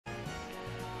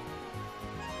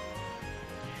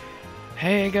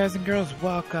Hey guys and girls,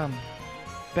 welcome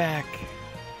back.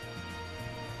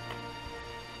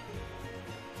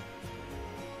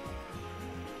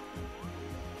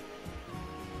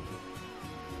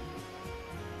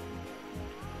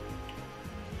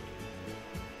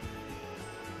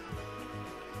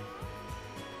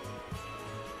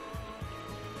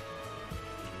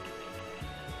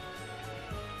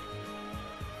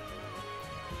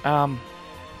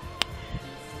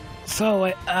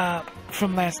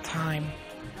 From last time,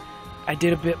 I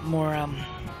did a bit more,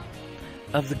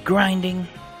 of the grinding.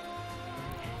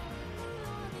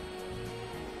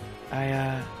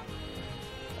 I,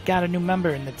 got a new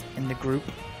member in the group.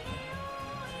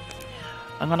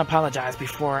 I'm gonna apologize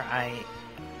before I,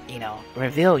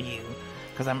 reveal you,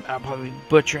 because I'm probably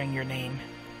butchering your name.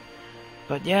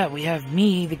 But yeah, we have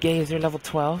me, the Gazer, level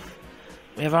 12.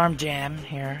 We have Arm Jam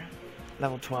here,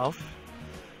 level 12.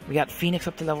 We got Phoenix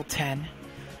up to level 10.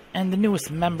 And the newest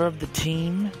member of the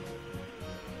team,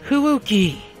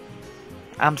 Huuki.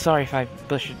 I'm sorry if I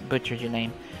butchered your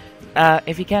name.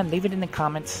 If you can, leave it in the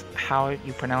comments how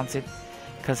you pronounce it,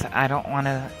 because I don't want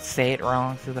to say it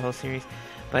wrong through the whole series.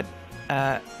 But,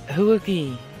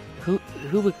 Huuki.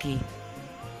 Huuki.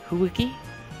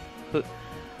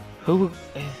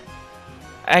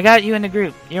 I got you in the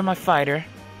group. You're my fighter,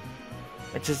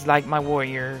 which is like my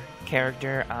warrior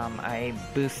character. I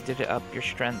boosted up your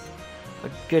strength a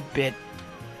good bit.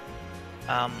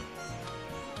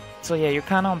 So yeah, you're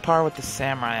kind of on par with the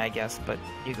samurai, I guess, but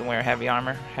you can wear heavier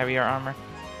armor.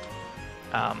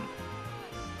 I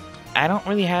don't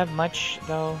really have much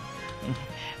though.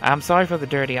 I'm sorry for the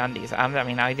dirty undies. I'm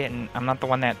not the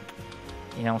one that,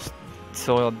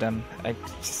 soiled them.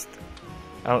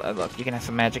 Look, you can have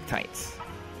some magic tights.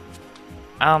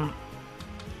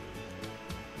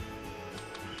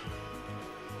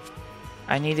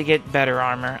 I need to get better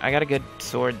armor. I got a good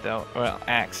sword though, or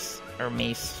axe or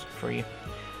mace for you.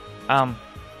 But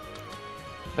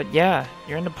yeah,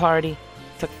 you're in the party.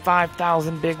 Took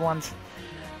 5,000 big ones.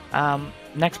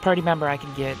 Next party member I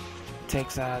can get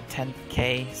takes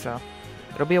 10k, so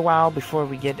it'll be a while before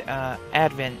we get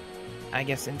Advent, I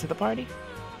guess, into the party.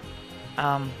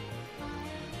 I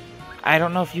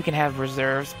don't know if you can have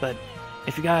reserves, but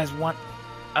if you guys want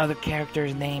other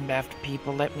characters named after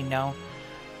people, let me know.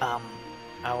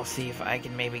 I will see if I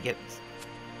can maybe get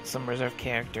some reserve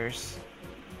characters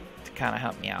to kind of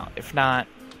help me out. If not,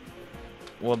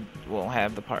 we'll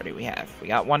have the party we have. We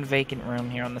got one vacant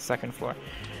room here on the second floor.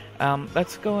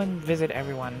 Let's go and visit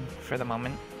everyone for the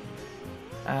moment.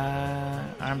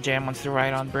 Arm Jam wants to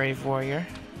ride on Brave Warrior.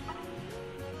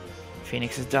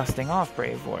 Phoenix is dusting off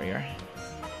Brave Warrior.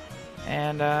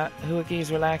 And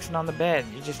Huuki's relaxing on the bed.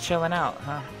 You're just chilling out,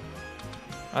 huh?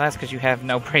 Well, that's because you have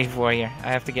no Brave Warrior.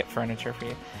 I have to get furniture for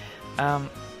you.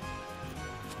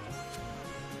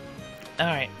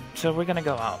 Alright, so we're gonna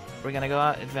go out. We're gonna go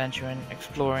out adventuring,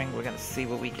 exploring. We're gonna see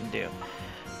what we can do.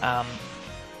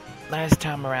 Last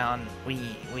time around,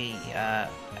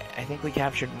 I think we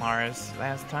captured Mars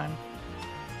last time.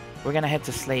 We're gonna head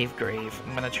to Slave Grave.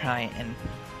 I'm gonna try and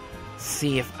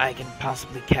see if I can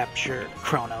possibly capture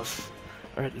Chronos,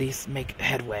 or at least make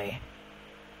headway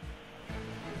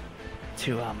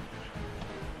to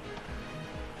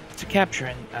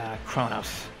capturing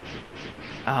Chronos.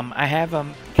 I have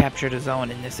captured a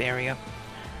zone in this area,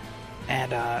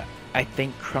 and I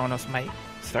think Chronos might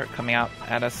start coming out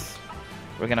at us.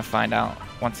 We're gonna find out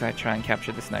once I try and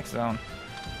capture this next zone.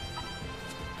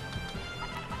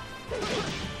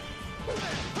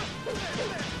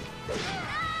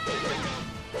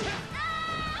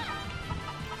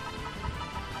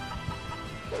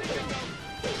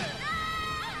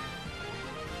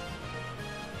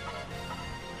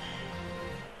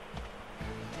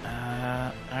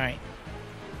 Alright.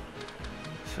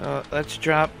 So let's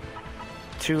drop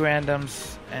 2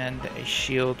 randoms and a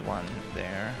shield one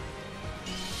there.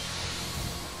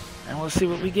 And we'll see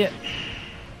what we get.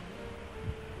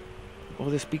 Will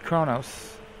this be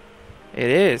Chronos? It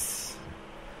is.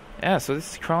 Yeah, so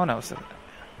this is Chronos.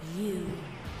 You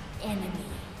enemy.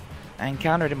 I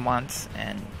encountered him once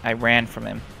and I ran from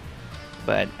him.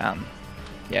 But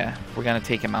yeah, we're gonna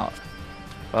take him out.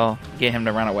 Well, get him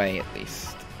to run away at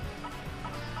least.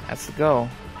 That's the goal.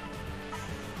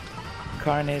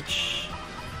 Carnage.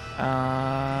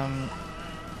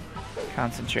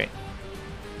 Concentrate.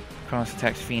 Chronos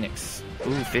attacks Phoenix.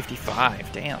 Ooh, 55.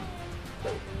 Damn.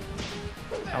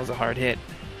 That was a hard hit.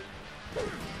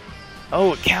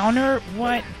 Oh, a counter?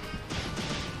 What?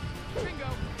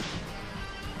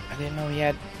 I didn't know he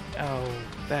had... Oh,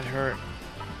 that hurt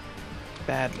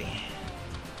badly.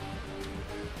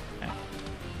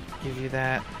 Give you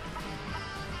that.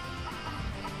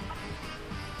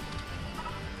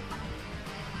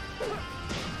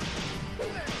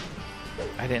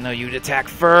 I didn't know you'd attack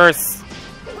first.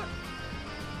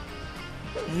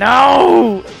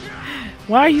 No!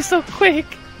 Why are you so quick?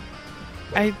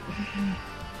 I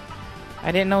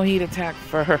didn't know he'd attack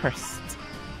first.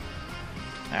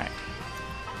 Alright.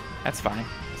 That's fine.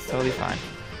 It's totally fine.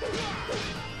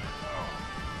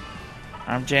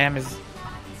 Arm Jam is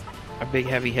a big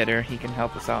heavy hitter. He can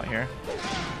help us out here.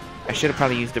 I should have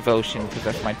probably used Devotion because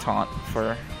that's my taunt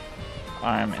for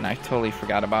Arm, and I totally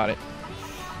forgot about it.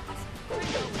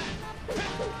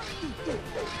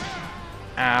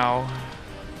 Ow.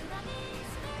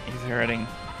 He's hurting.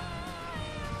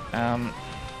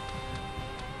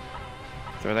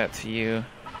 Throw that to you.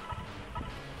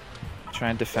 Try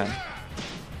and defend.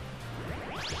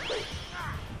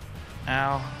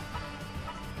 Ow.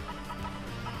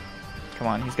 Come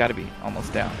on, he's got to be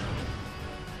almost down.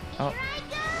 Oh,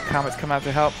 Comet's come out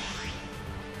to help.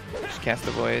 Just cast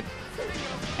the Void.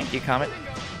 Thank you, Comet.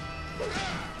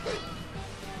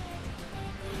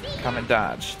 Comet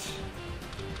dodged.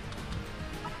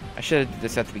 I should have did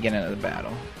this at the beginning of the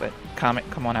battle, but Comet,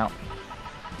 come on out.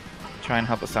 Try and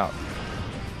help us out.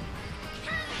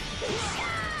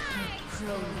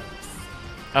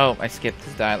 Oh, I skipped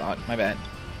his dialogue. My bad.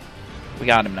 We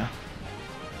got him now.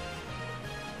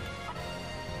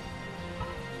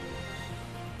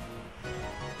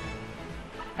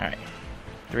 Alright.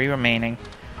 3 remaining.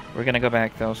 We're gonna go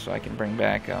back though so I can bring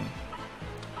back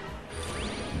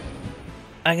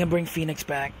I can bring Phoenix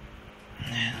back.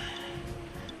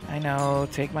 I know,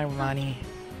 take my money.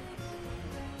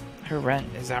 Her rent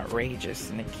is outrageous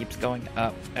and it keeps going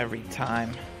up every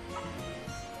time.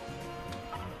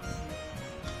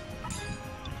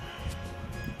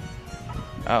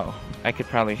 Oh, I could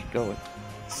probably go with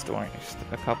storing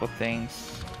a couple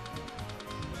things.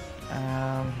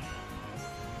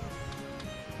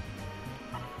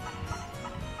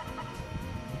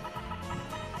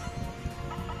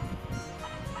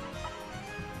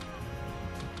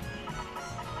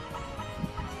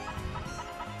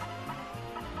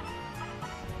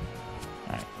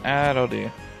 Alright, that'll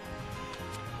do.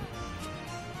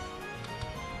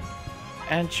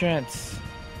 Entrance.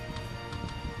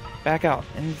 Back out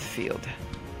in the field.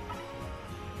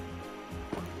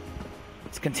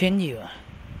 Let's continue.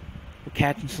 We're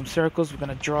catching some circles. We're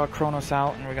gonna draw Chronos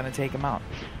out and we're gonna take him out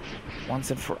once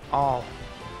and for all.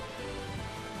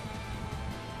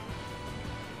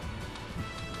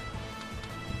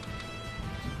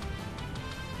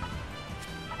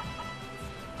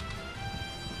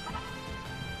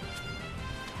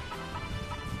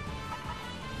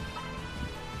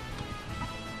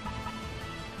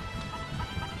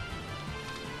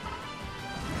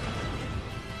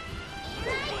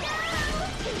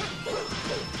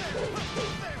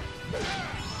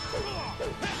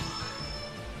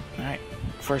 Alright,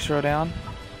 first row down.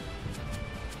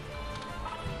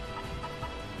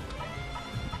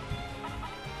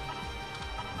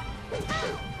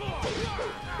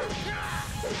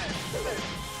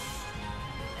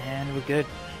 And we're good.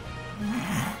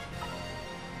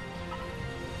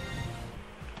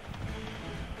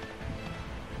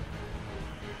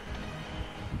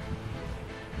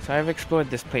 So I've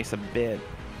explored this place a bit.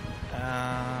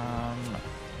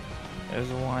 There's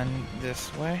one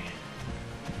this way.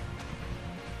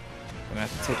 I'm gonna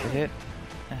have to take a hit.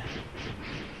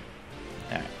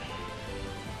 Alright.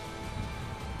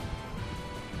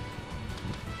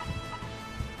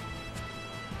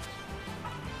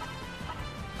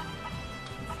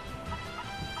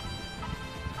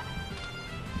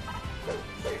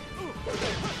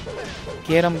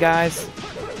 Get him, guys.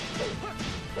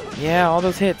 Yeah, all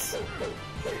those hits.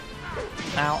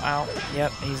 Ow, ow.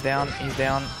 Yep, he's down, he's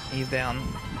down, he's down.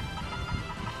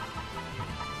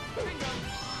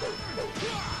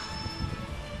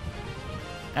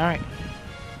 Alright.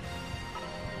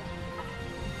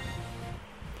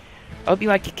 I hope you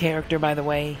like your character, by the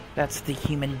way. That's the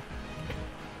human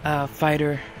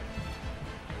fighter,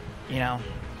 you know,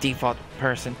 default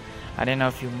person. I didn't know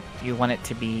if you want it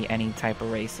to be any type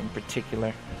of race in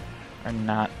particular or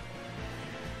not.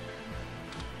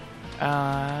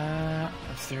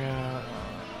 Let's throw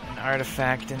an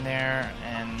artifact in there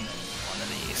and one of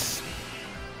these.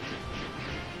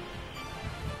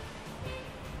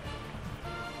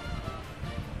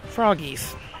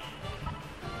 Froggies.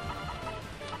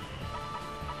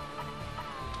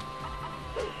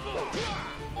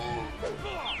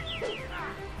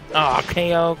 Oh,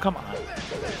 KO, come on.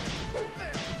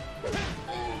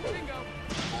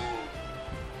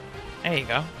 There you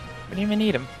go. We didn't even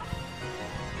need him.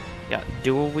 Got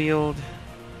dual wield,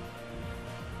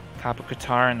 copper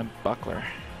guitar, and a buckler.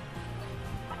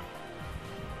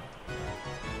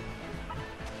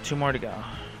 2 more to go.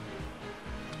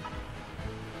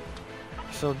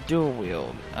 So dual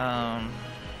wield.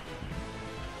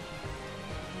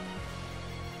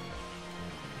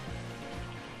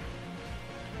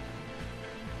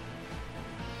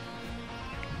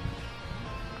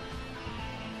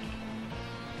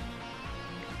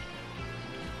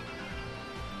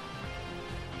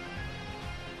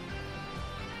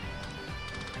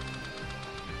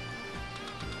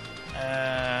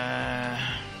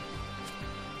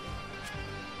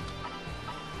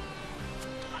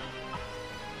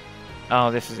 Oh,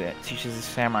 this is it. Teaches the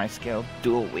samurai skill,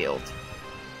 dual wield. So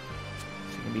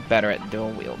you can be better at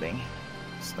dual wielding.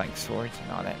 It's like swords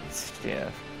and all that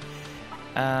stuff.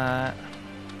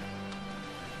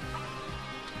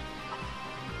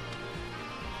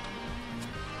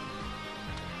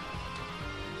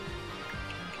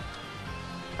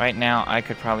 Right now, I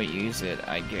could probably use it,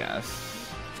 I guess.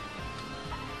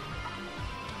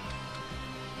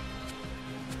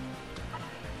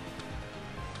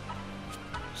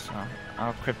 So,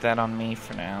 I'll equip that on me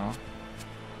for now.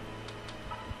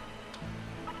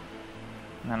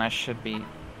 And then I should be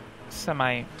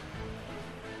semi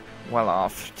well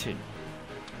off to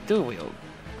dual wield.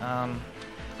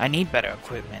 I need better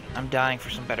equipment. I'm dying for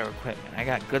some better equipment. I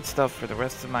got good stuff for the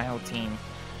rest of my whole team.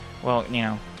 Well, you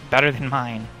know, better than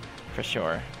mine, for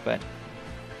sure, but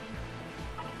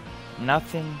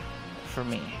nothing for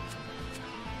me.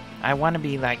 I want to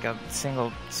be like a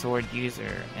single sword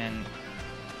user, and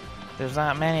there's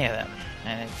not many of them,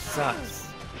 and it sucks.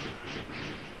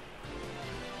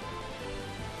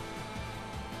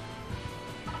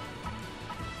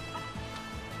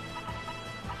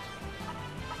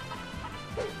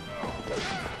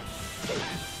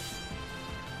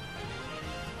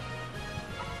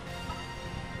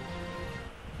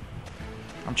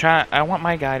 I want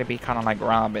my guy to be kind of like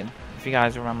Robin. If you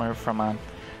guys remember from, I'm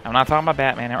not talking about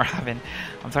Batman or Robin.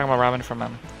 I'm talking about Robin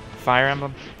from Fire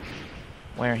Emblem,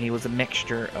 where he was a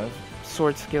mixture of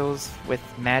sword skills with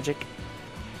magic.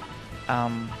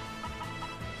 And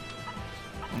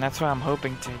that's what I'm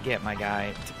hoping to get my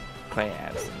guy to play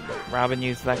as. Robin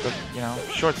used like a, you know,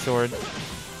 short sword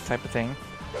type of thing.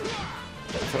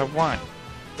 That's what I want.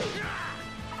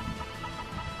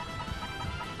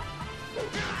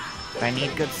 I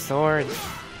need good swords.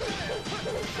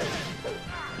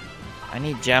 I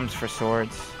need gems for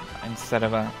swords instead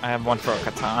of I have one for a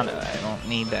katana. I don't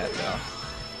need that though.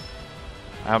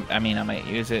 I mean, I might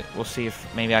use it. We'll see if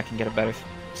maybe I can get a better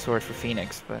sword for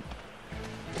Phoenix, but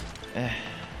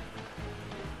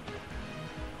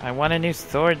I want a new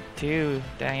sword too.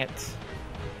 Dang it.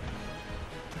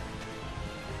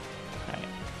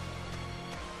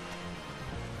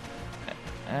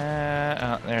 Alright.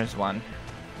 Oh, there's one.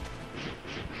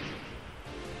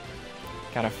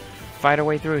 Gotta fight our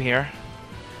way through here.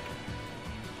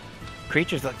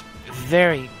 Creatures look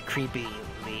very creepily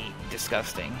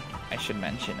disgusting, I should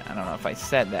mention. I don't know if I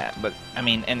said that, but I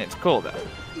mean, and it's cool though,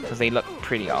 because they look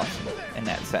pretty awesome in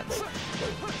that sense.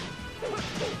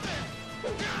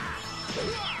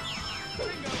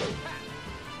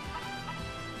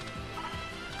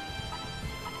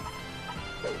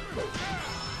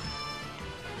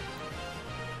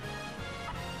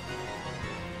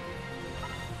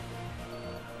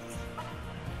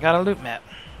 Got a loot map.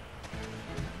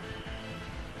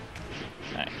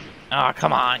 Alright. Oh,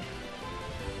 come on.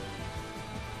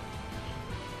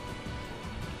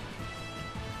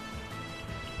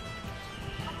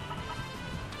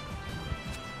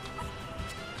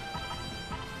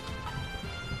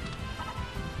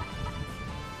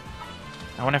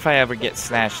 I wonder if I ever get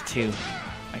Slash 2.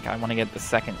 Like, I want to get the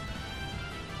second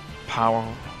power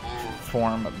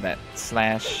form of that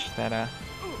Slash that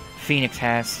Phoenix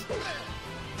has.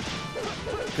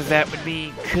 Because that would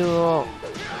be cool.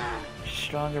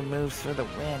 Stronger moves for the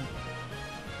win.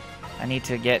 I need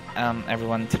to get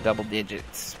everyone to double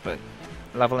digits, but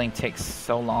leveling takes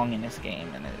so long in this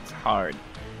game, and it's hard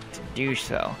to do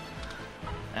so.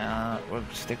 We'll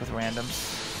stick with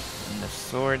randoms. And the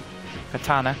sword,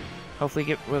 katana.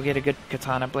 Hopefully we'll get a good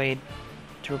katana blade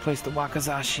to replace the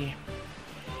wakizashi.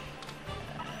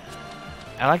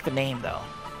 I like the name though.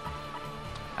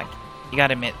 Like, you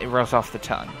gotta admit, it rolls off the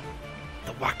tongue.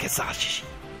 The wakizashi.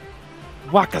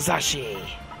 Wakizashi.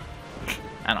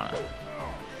 I don't know.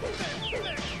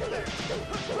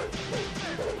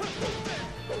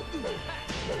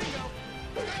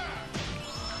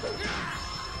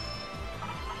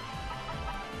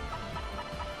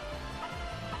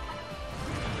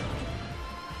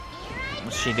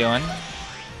 What's she doing?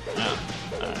 Oh,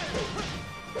 alright.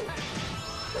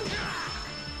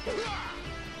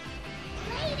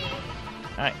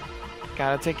 Alright.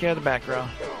 Gotta take care of the back row.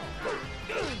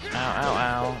 Ow, ow,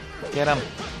 ow. Get him.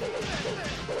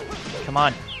 Come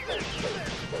on.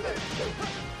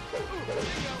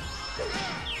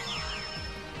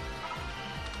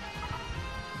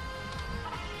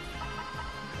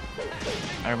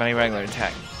 Everybody regular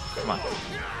attack. Come on.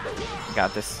 You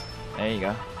got this. There you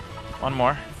go. One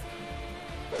more.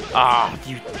 Ah,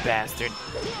 you bastard.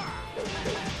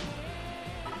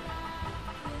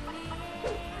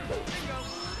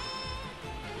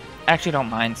 Actually don't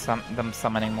mind them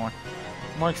summoning more.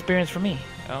 More experience for me.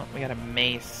 Oh, we got a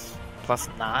mace plus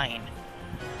 9.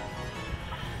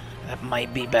 That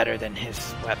might be better than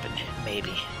his weapon,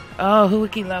 maybe. Oh,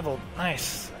 Huiki leveled.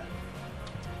 Nice.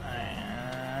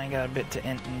 I got a bit to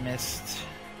int and mist.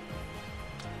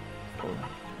 Cool.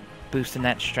 Boosting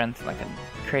that strength like a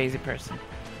crazy person.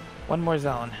 One more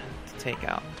zone to take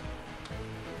out.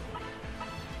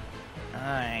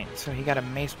 Alright, so he got a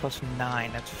mace plus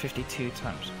 9. That's 52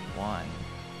 times 1.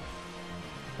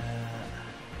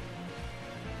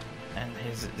 And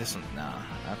this one, no.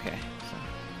 Okay. So.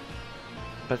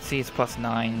 But see, it's plus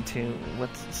 9 too.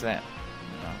 What's that?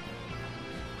 No.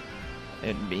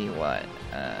 It'd be what?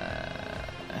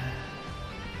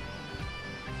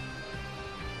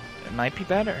 It might be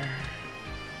better.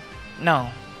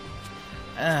 No.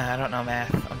 I don't know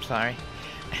math. I'm sorry.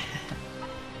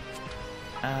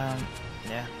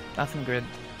 Yeah, nothing good.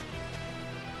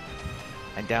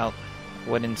 I doubt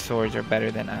wooden swords are better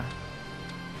than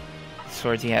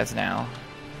swords he has now.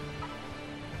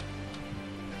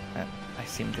 That I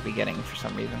seem to be getting for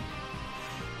some reason.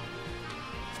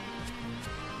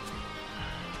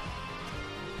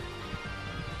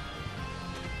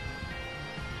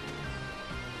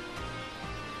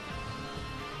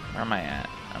 Where am I at?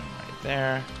 I'm right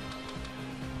there.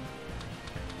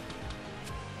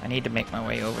 I need to make my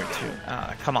way over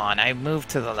to... come on, I moved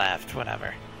to the left,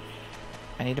 whatever.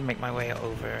 I need to make my way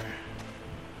over...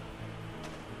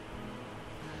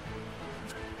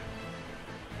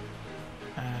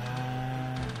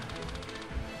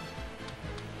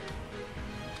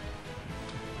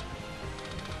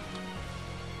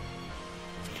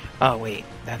 Oh, wait,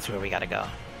 that's where we gotta go.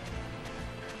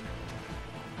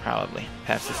 Probably.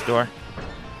 Past this door.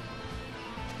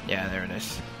 Yeah, there it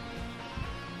is.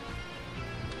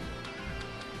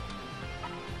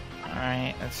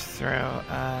 Alright, let's throw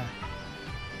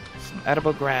some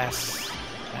edible grass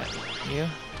at you.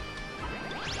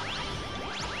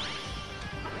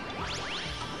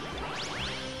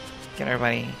 Get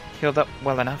everybody healed up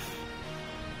well enough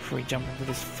before we jump into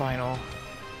this final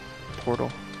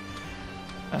portal.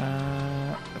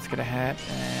 Let's get a hat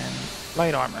and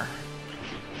light armor.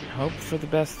 Hope for the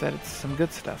best that it's some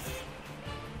good stuff.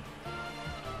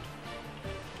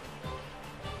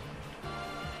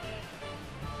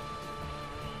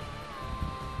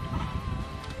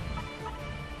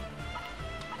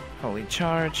 Holy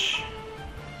charge.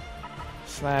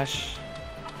 Slash.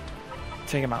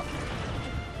 Take him out.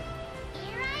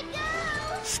 Here I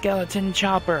go. Skeleton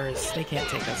choppers. They can't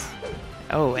take us.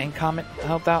 Oh, and Comet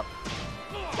helped out.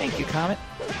 Thank you, Comet.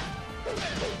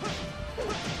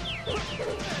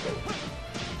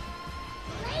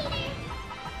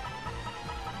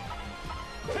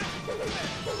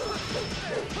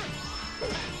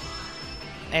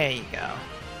 There you go.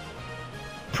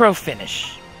 Pro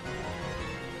finish.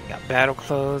 Got battle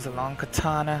clothes, a long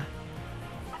katana,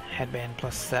 headband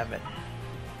plus 7.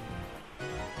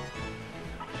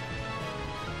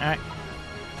 Alright.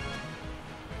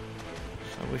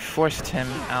 So we forced him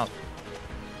out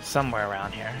somewhere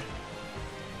around here.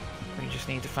 We just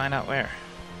need to find out where.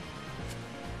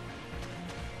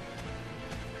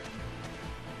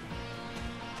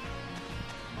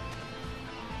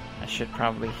 I should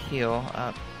probably heal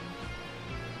up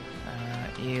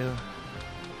you.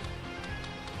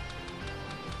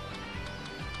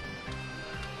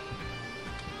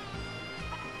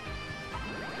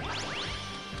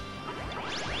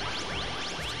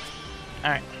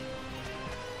 Alright.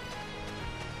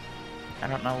 I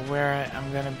don't know where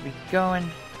I'm gonna be going.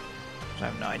 I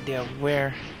have no idea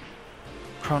where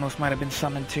Chronos might have been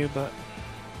summoned to, but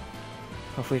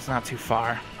hopefully it's not too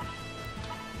far.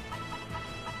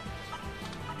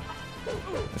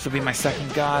 This will be my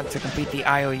second god to complete the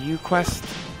IOU quest.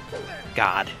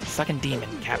 God. Second demon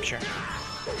capture.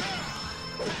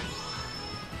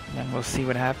 And then we'll see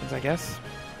what happens, I guess.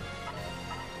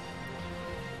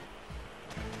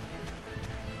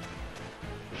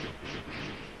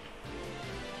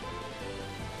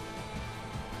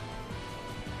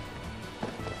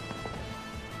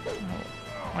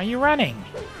 Why are you running?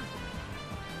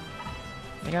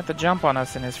 He got the jump on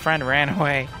us and his friend ran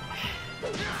away.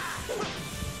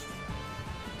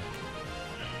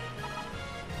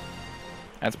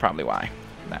 That's probably why.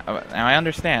 Now I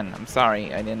understand. I'm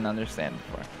sorry, I didn't understand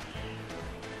before.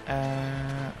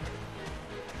 I'm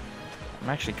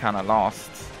actually kind of lost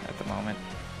at the moment.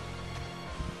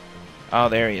 Oh,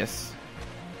 there he is.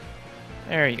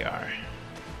 There you are.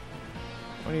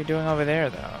 What are you doing over there,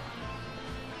 though?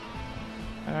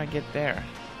 How do I get there?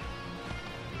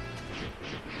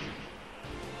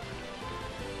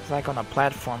 It's like on a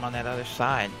platform on that other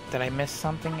side. Did I miss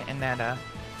something in that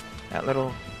that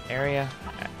little area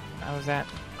I was at?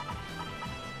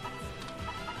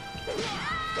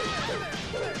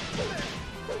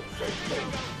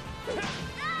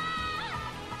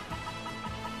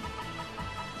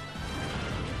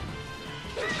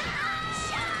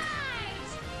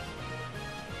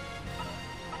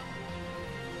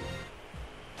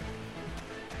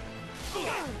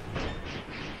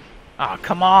 Oh,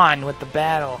 come on with the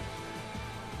battle.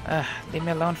 Leave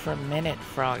me alone for a minute,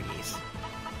 froggies.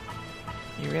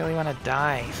 You really want to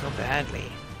die so badly.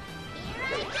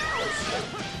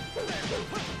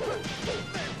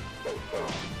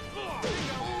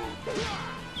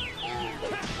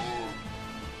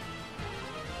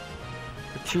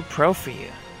 We're too pro for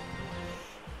you.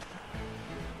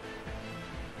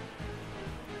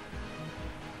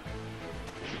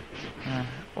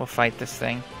 We'll fight this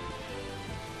thing.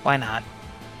 Why not?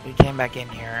 We came back in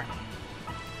here.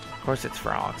 Of course it's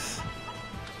frogs.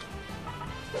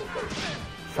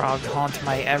 Frogs haunt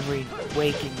my every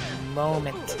waking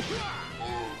moment.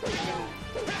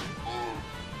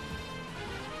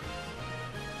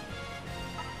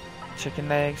 Chicken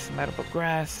legs, medical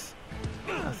grass.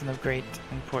 Nothing of great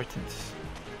importance.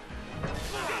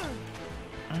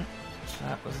 So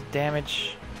that was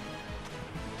damage.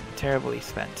 Terribly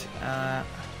spent.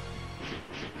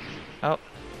 Oh.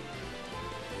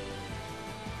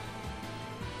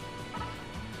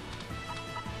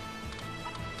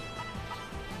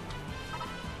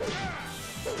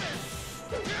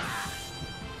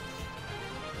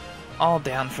 All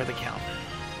down for the count.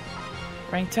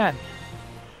 Rank 10.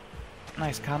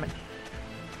 Nice comment.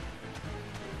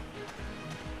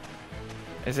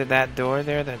 Is it that door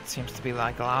there that seems to be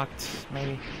like locked,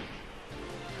 maybe?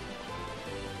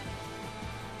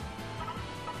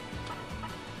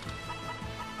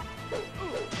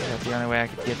 Is that the only way I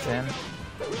could get to him?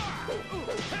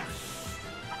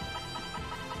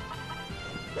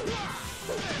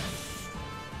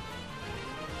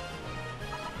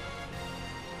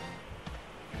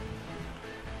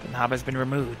 The knob has been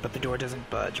removed, but the door doesn't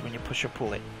budge when you push or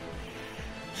pull it.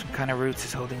 Some kind of roots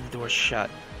is holding the door shut.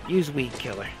 Use weed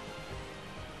killer.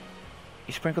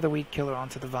 You sprinkle the weed killer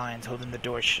onto the vines holding the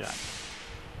door shut.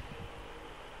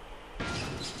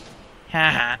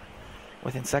 Haha.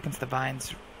 Within seconds the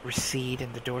vines recede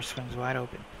and the door swings wide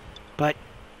open. But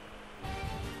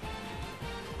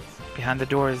behind the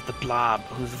door is the blob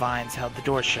whose vines held the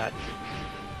door shut.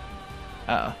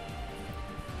 Uh-oh.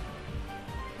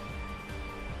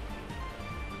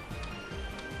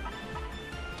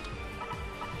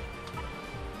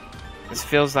 This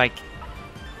feels like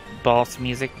boss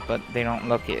music, but they don't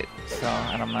look it, so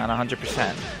I'm not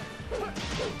 100%.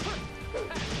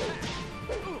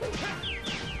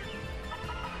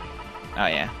 Oh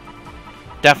yeah,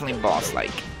 definitely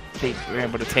boss-like. They were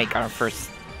able to take our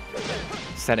first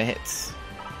set of hits.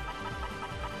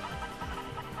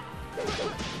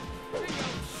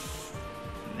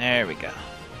 There we go.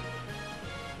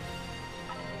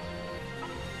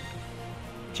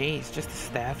 Jeez, just a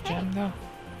staff gem though?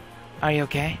 Are you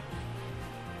okay?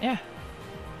 Yeah.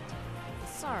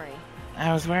 Sorry.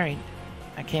 I was worried.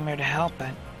 I came here to help,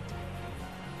 but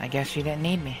I guess you didn't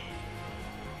need me.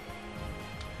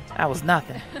 That was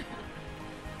nothing.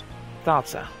 Thought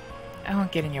so. I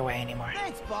won't get in your way anymore.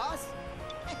 Thanks, boss.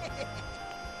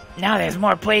 Now there's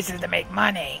more places to make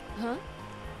money. Huh?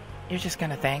 You're just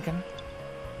gonna thank him?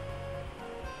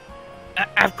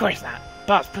 Of course not.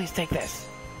 Boss, please take this.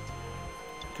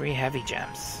 3 heavy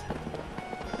gems.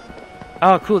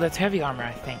 Oh, cool, that's heavy armor,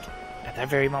 I think. At that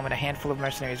very moment, a handful of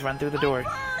mercenaries run through the door.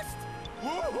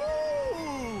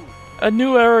 Woohoo! A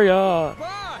new area!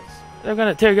 Boss! They're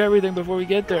gonna take everything before we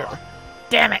get there.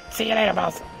 Damn it! See you later,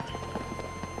 boss!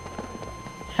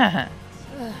 Haha.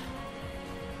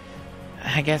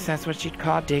 I guess that's what you'd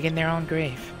call digging their own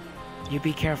grave. You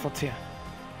be careful, too.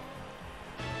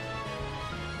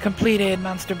 Completed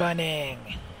monster binding!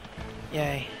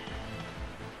 Yay.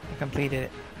 I completed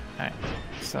it. Alright.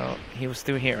 So, he was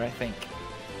through here, I think.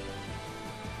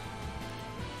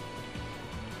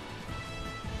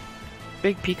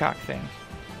 Big peacock thing.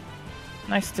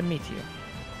 Nice to meet you.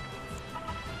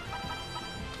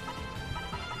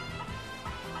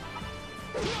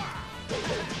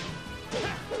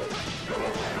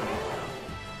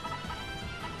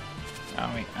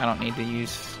 I don't need to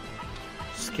use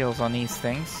skills on these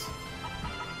things.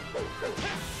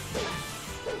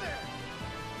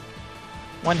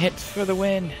 One hit for the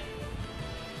win.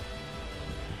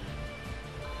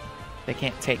 They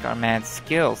can't take our mad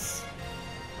skills.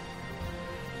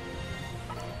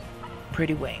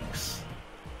 Pretty wings.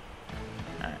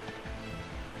 Alright.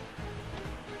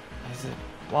 There's a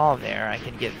wall there I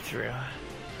can get through.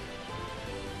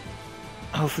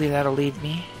 Hopefully that'll lead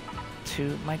me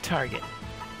to my target.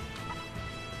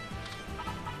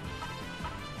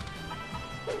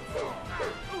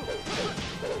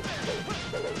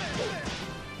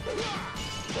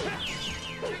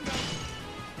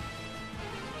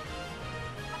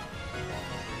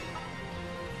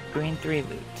 Green 3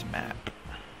 loot map.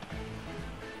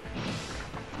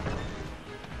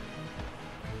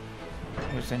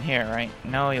 He was in here, right?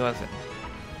 No, he wasn't.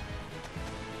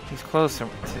 He's closer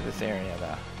to this area,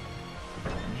 though.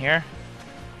 In here?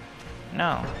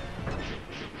 No.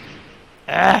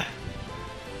 Ah!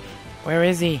 Where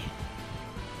is he?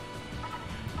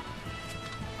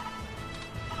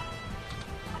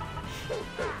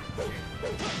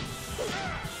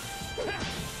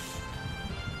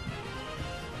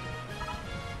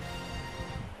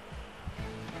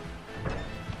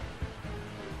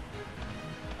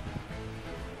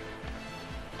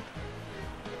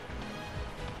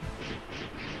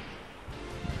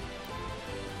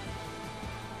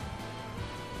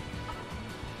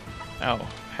 Oh,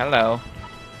 hello.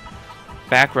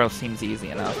 Back row seems easy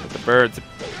enough, but the bird's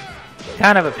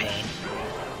kind of a pain.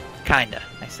 Kinda,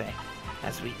 I say,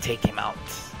 as we take him out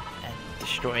and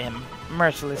destroy him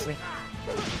mercilessly.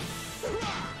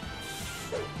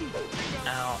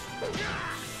 Ow.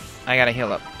 I gotta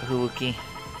heal up Huluki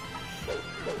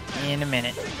in a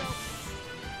minute.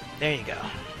 There you go.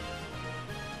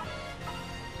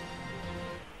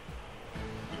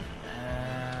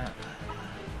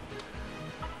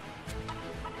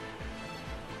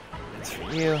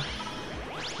 You.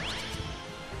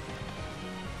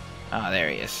 Oh, there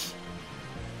he is.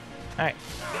 Alright.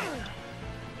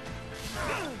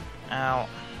 Ow.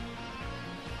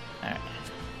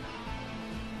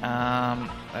 Alright.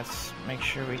 Let's make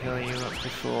sure we heal you up to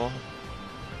full.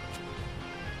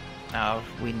 Oh,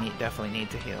 we definitely need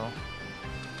to heal.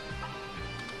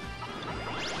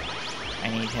 I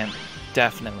need him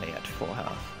definitely at full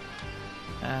health.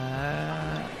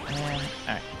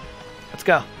 Alright. Let's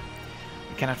go.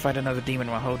 You cannot fight another demon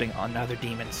while holding another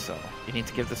demon's soul. You need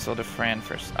to give the soul to Fran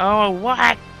first. Oh,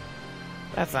 what?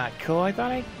 That's not cool. I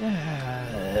thought I...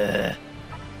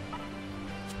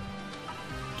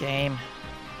 Game.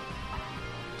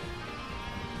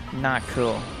 Not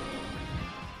cool.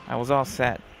 I was all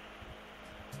set.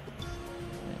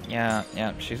 Yeah,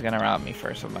 she's gonna rob me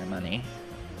first of my money.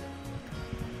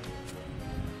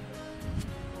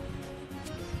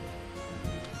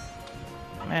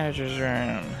 Manager's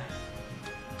room.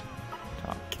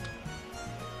 Talk.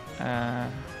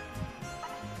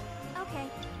 Okay.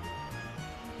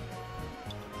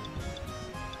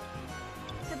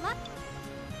 Good luck.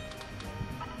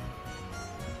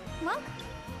 Monk?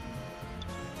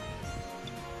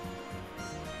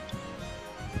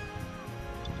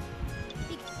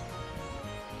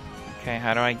 Okay,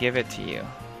 how do I give it to you?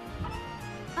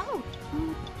 Oh.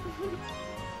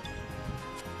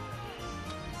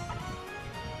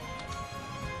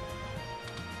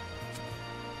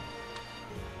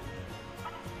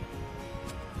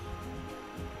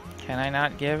 Can I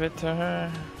not give it to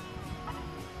her?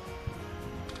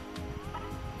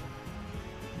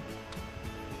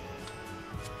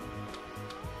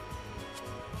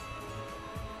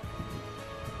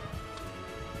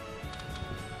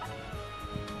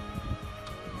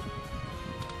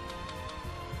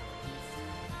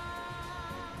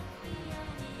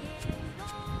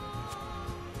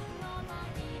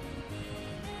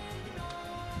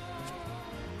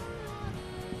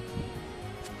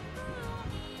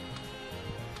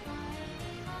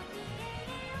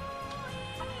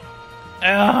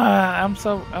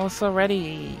 I was so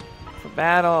ready for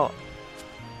battle.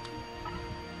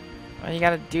 Why you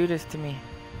gotta do this to me?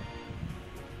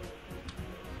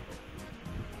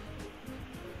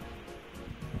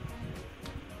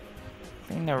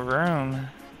 Clean the room.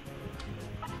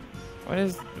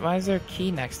 Why is there a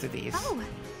key next to these? Oh.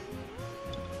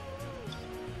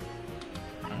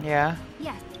 Yeah.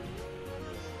 Yes.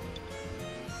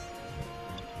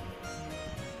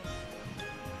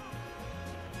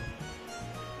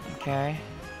 Okay.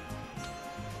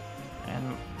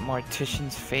 And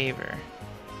Mortician's Favor.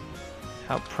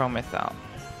 Help Prometh out.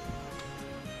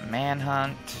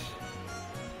 Manhunt.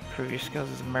 Prove your skills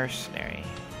as a mercenary.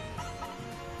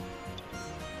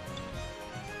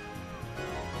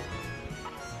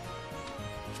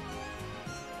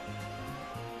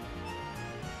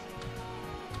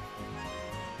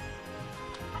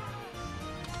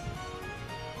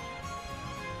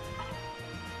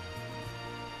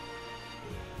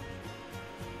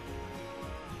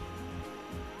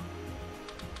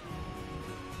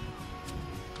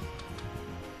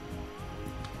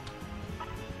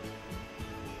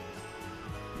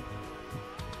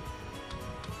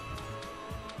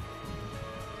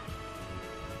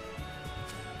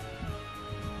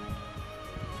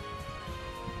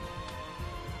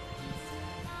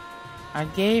 I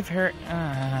gave her...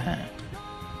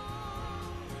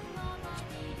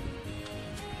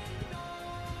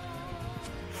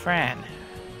 Fran.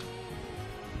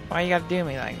 Why you gotta do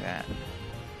me like that?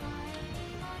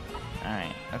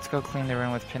 Alright, let's go clean the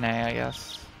room with Panay, I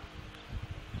guess.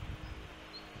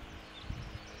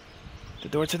 The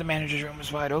door to the manager's room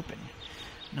is wide open.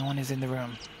 No one is in the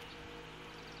room.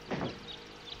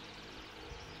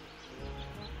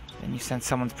 Then you sense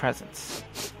someone's presence.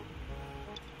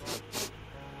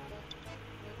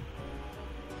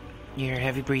 You hear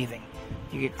heavy breathing.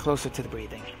 You get closer to the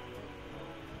breathing.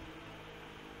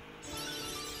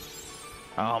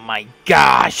 Oh my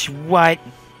gosh, what?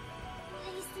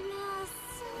 They smell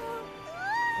so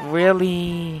good.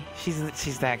 Really?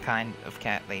 She's that kind of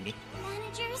cat lady.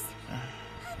 Managers,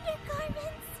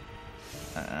 undergarments.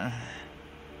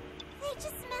 They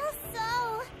just smell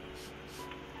so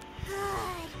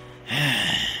good.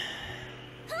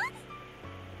 Huh?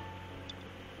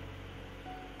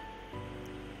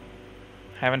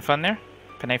 Having fun there?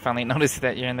 Panay finally noticed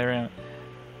that you're in the room.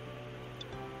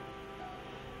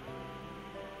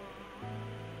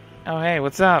 Oh hey,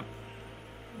 what's up?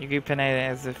 You greet Panay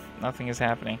as if nothing is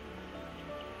happening.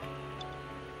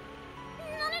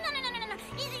 No.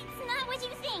 It's not what you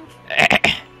think.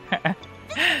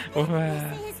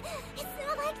 It's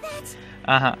not like that.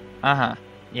 Uh-huh.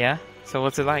 Yeah? So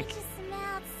what's it like? It just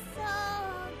smelled so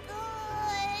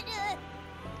good.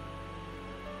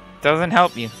 Doesn't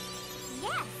help you.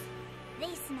 Yes,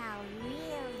 they smell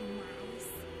really nice.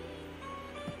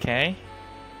 Okay.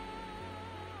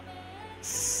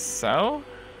 So?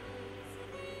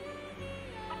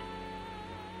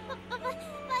 But I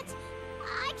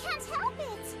can't help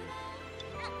it.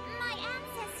 My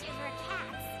ancestors were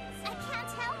cats. I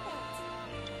can't help it.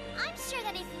 I'm sure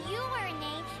that if you were an A,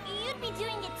 you'd be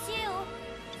doing it too.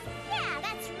 Yeah,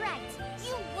 that's right.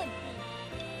 You would be.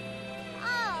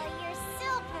 Oh, you're so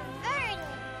perverted.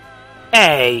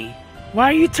 Hey! Why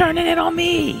are you turning it on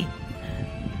me?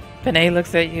 Panay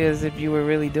looks at you as if you were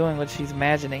really doing what she's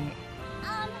imagining.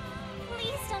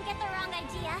 Please don't get the wrong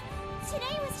idea.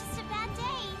 Today was just a bad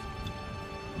day.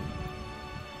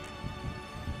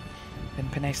 Then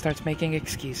Panay starts making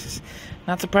excuses.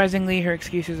 Not surprisingly, her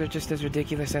excuses are just as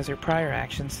ridiculous as her prior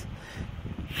actions.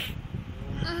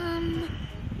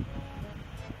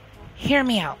 Hear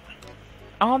me out.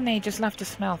 All Nay just left to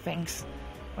smell things.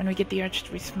 When we get the urge,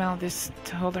 we smell this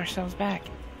to hold ourselves back.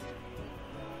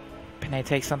 Panay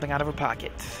takes something out of her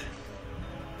pocket.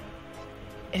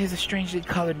 It is a strangely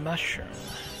colored mushroom.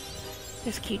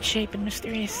 This cute shape and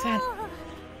mysterious scent.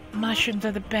 Mushrooms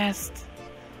are the best.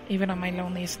 Even on my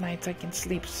loneliest nights, I can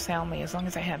sleep soundly as long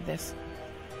as I have this.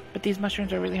 But these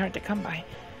mushrooms are really hard to come by.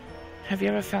 Have you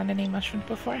ever found any mushrooms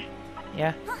before?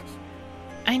 Yeah.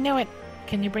 I know it.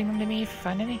 Can you bring them to me if you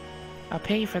find any? I'll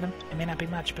pay you for them. It may not be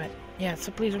much, but yeah,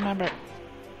 so please remember.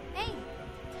 Hey.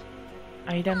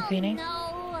 Are you done cleaning?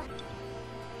 No.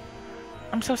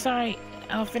 I'm so sorry.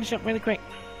 I'll finish up really quick.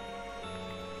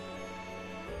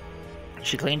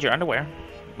 She cleans your underwear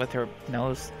with her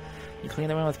nose. You clean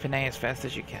the room with Panay as fast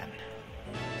as you can.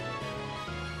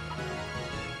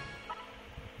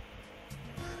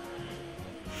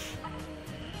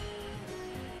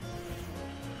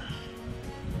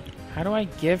 How do I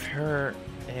give her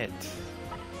it?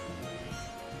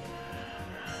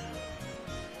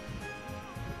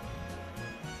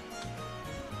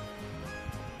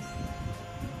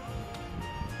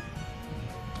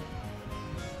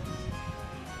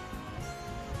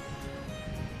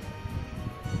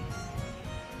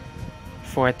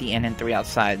 Four at the inn and 3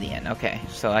 outside the inn. Okay,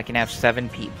 so I can have 7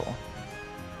 people.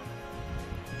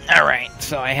 Alright,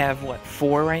 so I have, what,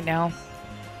 4 right now?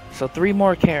 So 3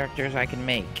 more characters I can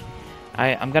make.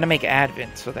 I'm gonna make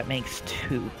Advent, so that makes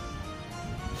 2.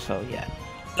 So yeah,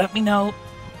 let me know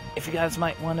if you guys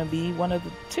might want to be one of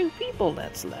the 2 people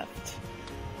that's left.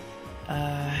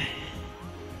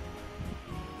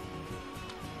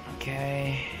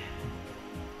 Okay.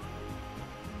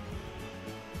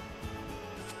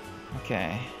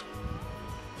 Okay.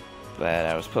 But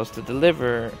I was supposed to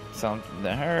deliver something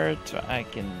to her, so I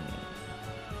can...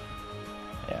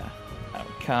 Yeah, I'm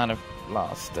kind of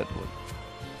lost at what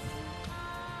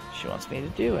she wants me to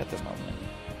do at the moment.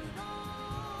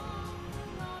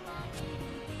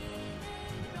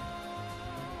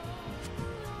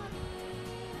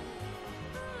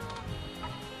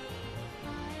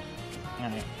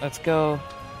 Alright, let's go.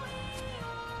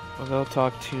 We'll go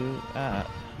talk to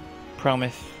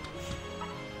Promise.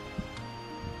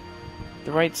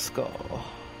 The right skull.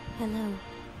 Hello.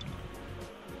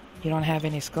 You don't have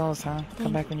any skulls, huh?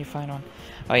 Come back when you find one.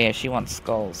 Oh yeah, she wants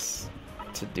skulls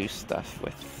to do stuff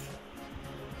with.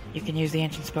 You can use the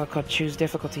ancient spell called Choose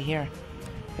Difficulty here.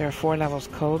 There are 4 levels: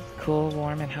 cold, cool,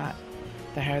 warm, and hot.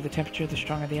 The higher the temperature, the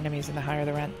stronger the enemies, and the higher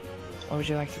the rent. What would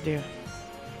you like to do?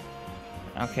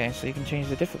 Okay, so you can change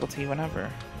the difficulty whenever.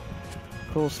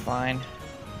 Cool's fine.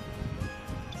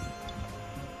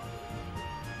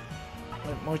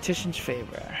 Mortician's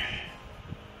favor.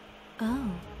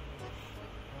 Oh.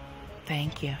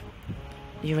 Thank you.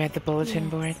 You read the bulletin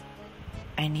Yes. board?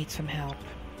 I need some help.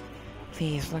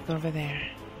 Please, look over there.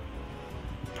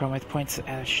 Prometh points at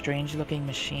a strange-looking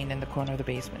machine in the corner of the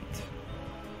basement.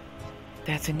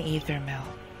 That's an ether mill.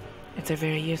 It's a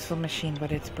very useful machine,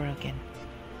 but it's broken.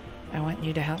 I want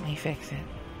you to help me fix it.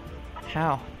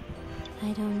 How?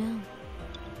 I don't know.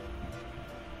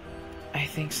 I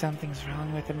think something's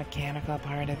wrong with the mechanical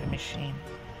part of the machine.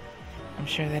 I'm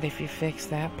sure that if you fix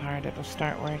that part, it'll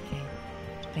start working.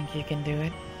 Think you can do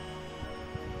it?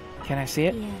 Can I see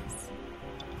it? Yes.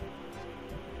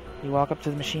 You walk up to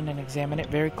the machine and examine it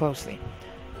very closely.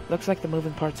 Looks like the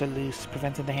moving parts are loose,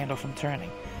 preventing the handle from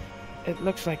turning. It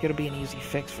looks like it'll be an easy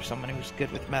fix for someone who's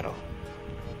good with metal.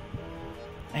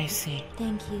 I see.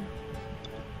 Thank you.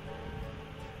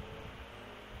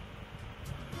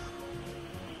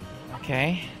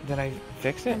 Okay, did I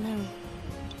fix it? Hello.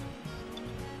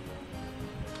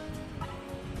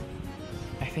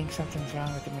 I think something's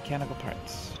wrong with the mechanical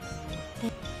parts.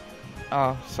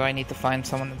 Oh, so I need to find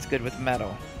someone that's good with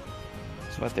metal.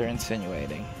 That's what they're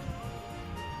insinuating.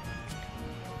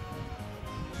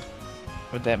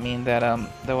 Would that mean that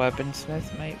the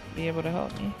weaponsmith might be able to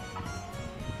help me?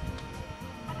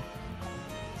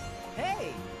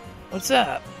 Hey! What's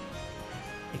up?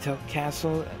 You told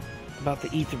Castle about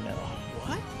the ether mill.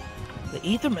 What? The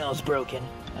ether mill is broken.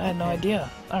 I had no Okay. idea.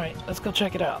 Alright, let's go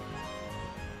check it out.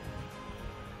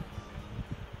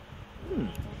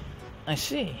 I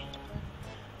see.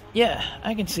 Yeah,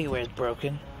 I can see where it's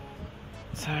broken.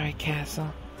 Sorry,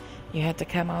 Castle. You had to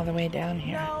come all the way down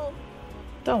here. No!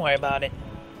 Don't worry about it.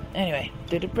 Anyway,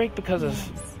 did it break because of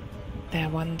Yes.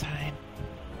 that one time?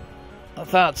 I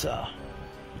thought so.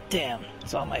 Damn,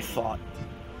 it's all my fault.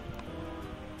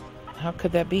 How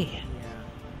could that be? Yeah.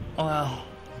 Well,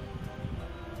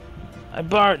 I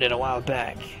borrowed it a while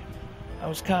back. I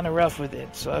was kind of rough with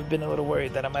it, so I've been a little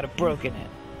worried that I might have broken it.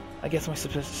 I guess my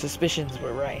suspicions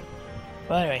were right.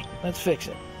 Well, anyway, let's fix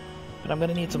it. But I'm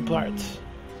gonna need some parts.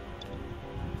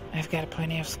 I've got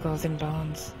plenty of skulls and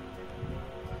bones.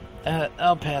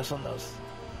 I'll pass on those.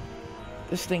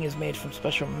 This thing is made from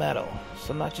special metal,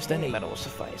 so not just any metal will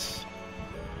suffice.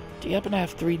 Do you happen to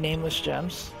have 3 nameless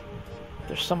gems?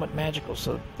 They're somewhat magical,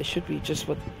 so they should be just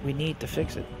what we need to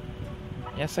fix it.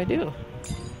 Yes, I do.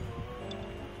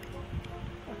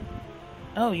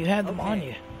 Oh, you had them on Okay.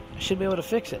 you. I should be able to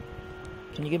fix it.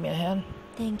 Can you give me a hand?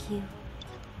 Thank you.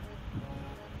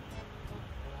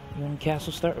 You and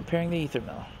Castle start repairing the ether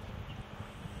mill.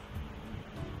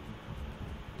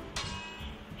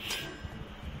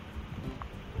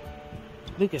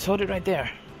 Lucas, hold it right there.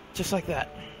 Just like that.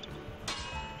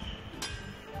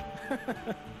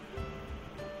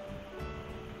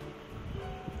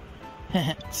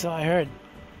 So I heard.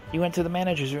 You went to the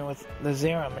manager's room with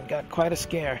Lazarum and got quite a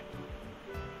scare.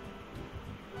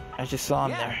 I just saw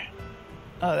him Yeah. there.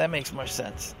 Oh, that makes more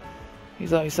sense.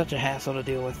 He's always such a hassle to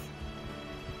deal with.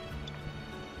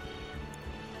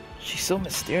 She's so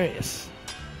mysterious.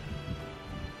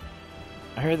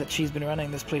 I heard that she's been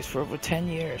running this place for over 10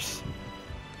 years.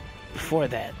 Before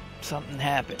that, something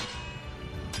happened.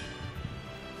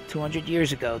 200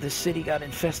 years ago, this city got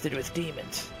infested with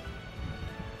demons.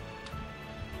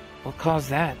 What caused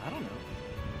that? I don't know.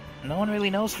 No one really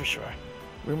knows for sure.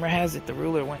 Rumor has it the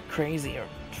ruler went crazy or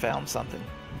found something.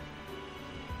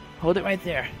 Hold it right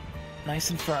there.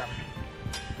 Nice and firm.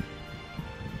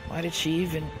 Why did she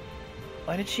even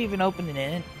open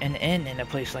an inn in a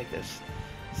place like this?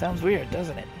 Sounds weird,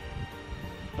 doesn't it?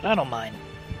 But I don't mind.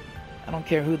 I don't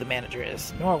care who the manager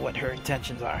is, nor what her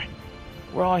intentions are.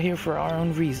 We're all here for our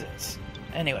own reasons.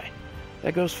 Anyway,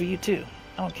 that goes for you too.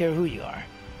 I don't care who you are.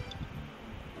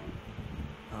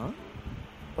 Huh?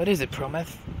 What is it,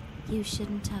 Prometh? You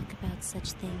shouldn't talk about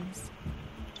such things.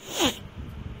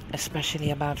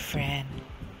 Especially about Fran.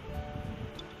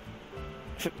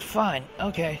 Fine,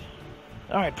 okay.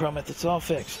 Alright, Prometh, it's all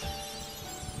fixed.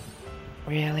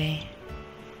 Really?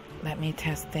 Let me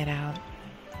test it out.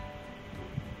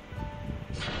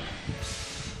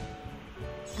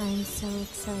 I'm so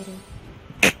excited.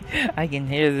 I can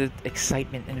hear the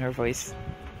excitement in her voice.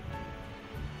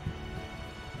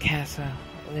 Casa,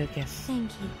 Lucas.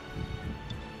 Thank you.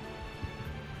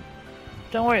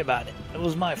 Don't worry about it. It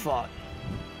was my fault.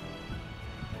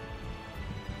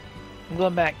 I'm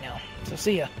going back now, so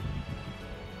see ya.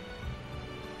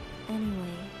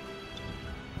 anyway?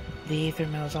 The ether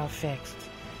mill's all fixed.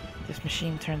 This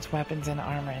machine turns weapons and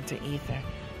armor into ether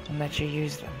and lets you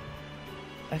use them.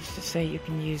 Let's just say you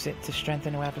can use it to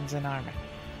strengthen weapons and armor.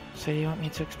 So you want me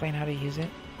to explain how to use it?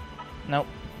 Nope.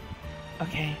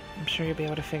 Okay, I'm sure you'll be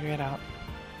able to figure it out.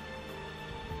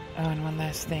 Oh, and one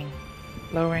last thing.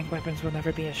 Low-rank weapons will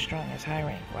never be as strong as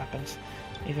high-rank weapons,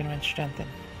 even when strengthened.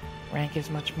 Rank is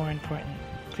much more important.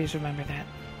 Please remember that.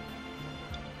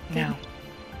 Now.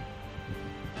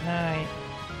 Night.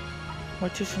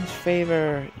 Mortician's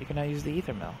favor. You can now use the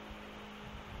ether mill.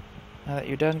 Now that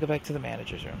you're done, go back to the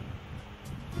manager's room.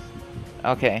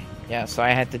 Okay, yeah, so I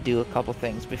had to do a couple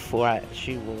things before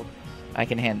I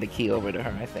can hand the key over to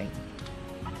her, I think.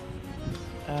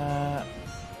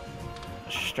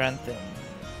 Strengthen.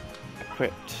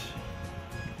 Equipped.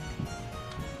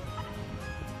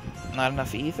 Not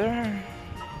enough ether?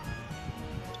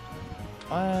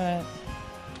 What?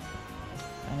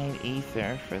 I need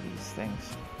ether for these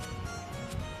things.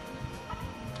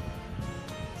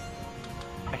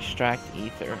 Extract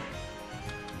ether.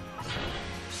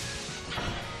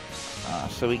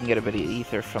 So we can get a bit of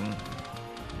ether from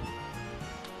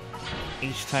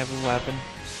each type of weapon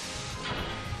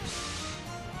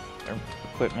or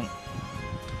equipment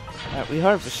that we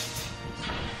harvest.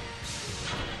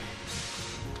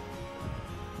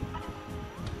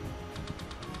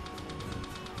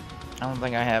 I don't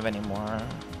think I have any more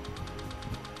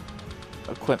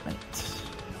equipment.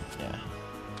 Yeah.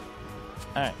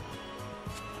 Alright.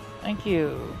 Thank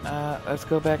you. Let's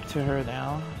go back to her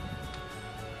now.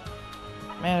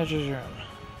 Manager's room.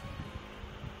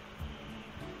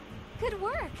 Good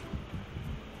work.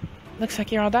 Looks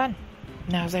like you're all done.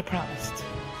 Now, as I promised.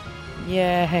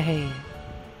 Yay!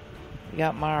 We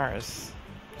got Mars.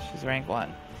 She's rank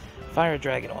 1. Fire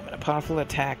Dragon Woman, a powerful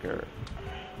attacker.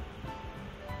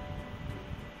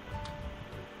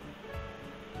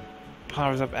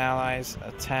 Powers up allies,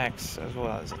 attacks, as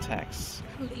well as attacks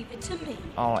Leave it to me.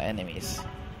 all enemies.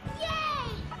 Yay!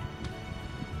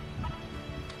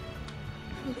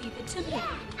 Leave it to me. Yeah,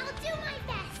 I'll do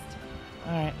my best.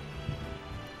 Alright.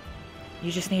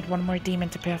 You just need one more demon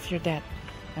to pay off your debt.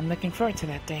 I'm looking forward to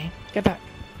that day. Good luck.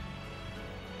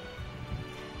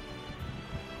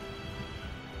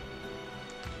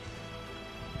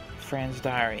 Fran's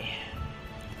diary.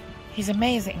 He's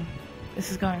amazing. This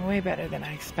is going way better than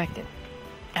I expected.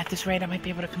 At this rate, I might be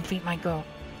able to complete my goal.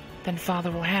 Then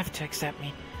Father will have to accept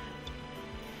me.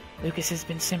 Lucas has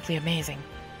been simply amazing,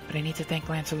 but I need to thank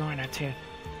Lance and Lorna too.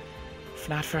 If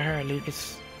not for her,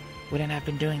 Lucas wouldn't have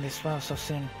been doing this well so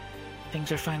soon.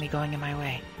 Things are finally going in my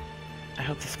way. I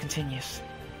hope this continues.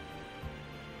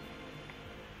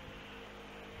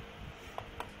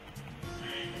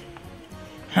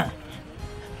 Huh.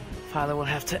 Father will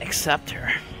have to accept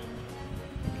her.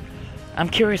 I'm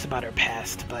curious about her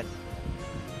past, but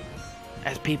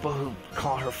as people who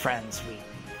call her friends,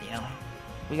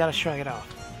 we gotta shrug it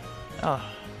off. Oh,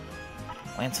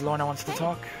 Lance and Lorna wants to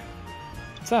talk.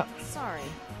 What's up? Sorry.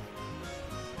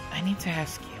 I need to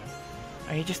ask you.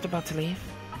 Are you just about to leave?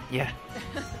 Yeah.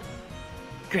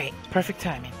 Great. Perfect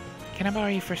timing. Can I borrow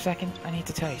you for a second? I need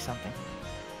to tell you something.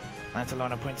 Lance and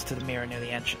Lorna points to the mirror near the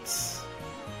entrance.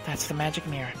 That's the magic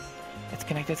mirror. It's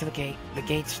connected to the gate. The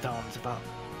gate stones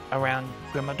around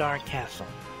Grimodar Castle.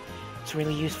 It's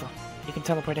really useful. You can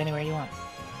teleport anywhere you want.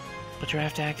 But you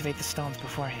have to activate the stones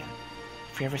beforehand.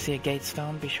 If you ever see a gate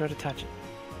stone, be sure to touch it.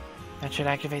 That should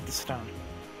activate the stone.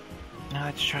 Now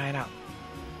let's try it out.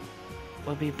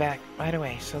 We'll be back right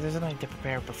away, so there's nothing to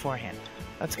prepare beforehand.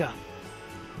 Let's go.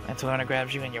 Lorna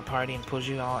grabs you and your party and pulls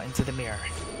you all into the mirror.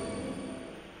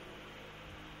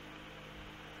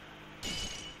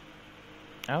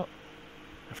 Oh.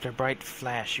 After a bright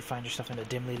flash, you find yourself in a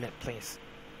dimly lit place.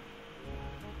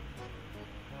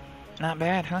 Not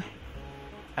bad, huh?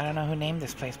 I don't know who named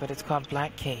this place, but it's called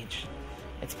Black Cage.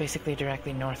 It's basically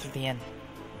directly north of the inn.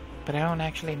 But I don't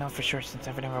actually know for sure since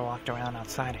I've never walked around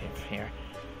outside of here.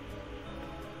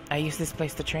 I use this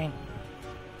place to train.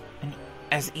 And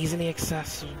as easily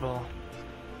accessible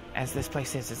as this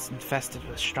place is, it's infested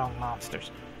with strong monsters.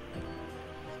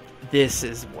 This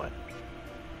is what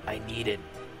I needed.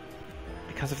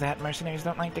 Because of that, mercenaries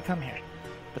don't like to come here.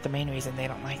 But the main reason they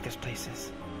don't like this place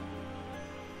is...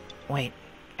 Wait,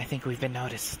 I think we've been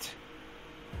noticed.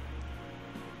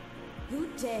 Who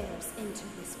dares enter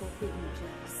this forbidden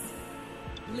place?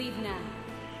 Leave now,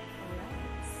 or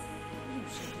else you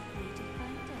shall be greeted by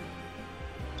death.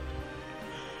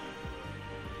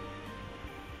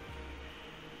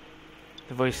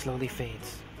 The voice slowly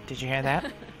fades. Did you hear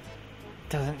that?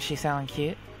 Doesn't she sound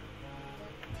cute?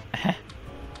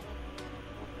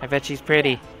 I bet she's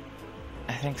pretty.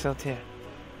 I think so too.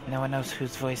 No one knows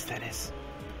whose voice that is.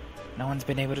 No one's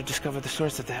been able to discover the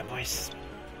source of that voice.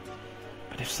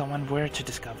 But if someone were to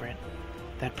discover it,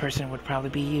 that person would probably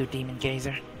be you, Demon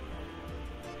Gazer.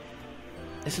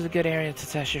 This is a good area to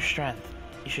test your strength.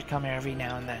 You should come here every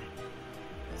now and then.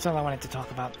 That's all I wanted to talk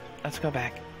about. Let's go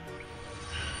back.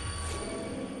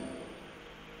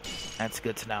 That's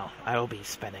good to know. I will be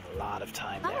spending a lot of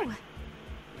time there. Oh,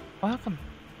 Welcome.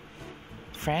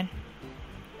 Fran?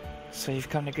 So you've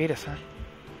come to greet us, huh?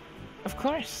 Of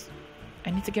course.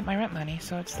 I need to get my rent money,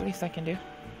 so it's the least I can do.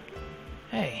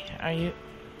 Hey,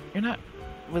 you're not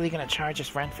really gonna charge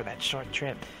us rent for that short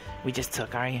trip we just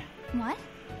took, are you? what?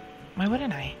 Why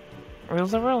wouldn't I?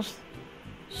 Rules are rules.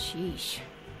 Sheesh.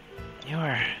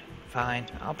 You're fine.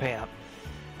 I'll pay up.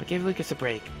 But give Lucas a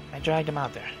break. I dragged him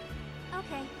out there.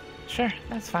 Okay. Sure,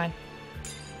 that's fine.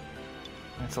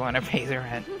 That's the one who pays her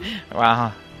rent.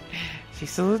 Wow.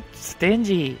 She's so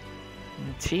stingy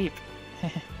and cheap.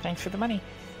 Thanks for the money.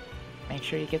 Make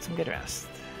sure you get some good rest.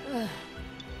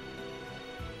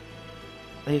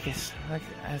 Lucas, look,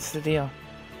 that's the deal.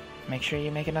 Make sure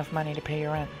you make enough money to pay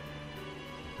your rent.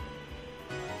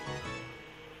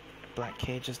 Black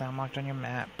cage is now marked on your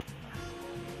map.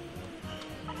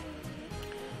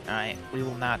 Alright, we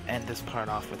will not end this part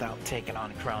off without taking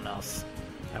on Chronos.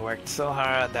 I worked so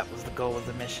hard, that was the goal of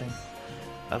the mission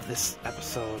of this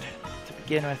episode. To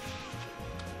begin with,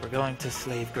 we're going to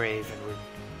Slave Grave and we're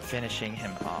finishing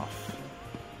him off.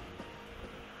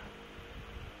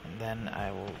 And then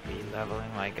I will be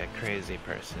leveling like a crazy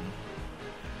person.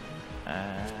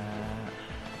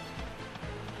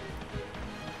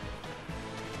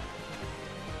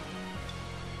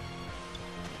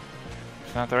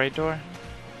 It's not the right door?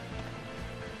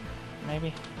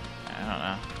 Maybe? I don't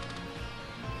know.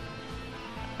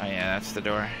 Oh yeah, that's the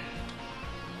door.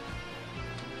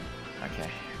 Okay,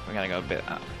 we gotta go a bit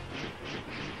up.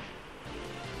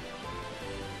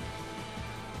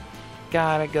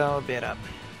 Gotta go a bit up.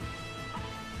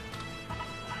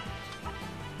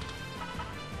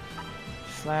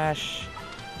 Slash.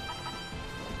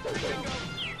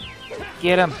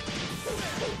 Get him!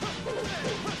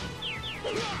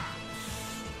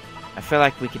 I feel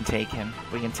like we can take him.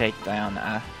 We can take down,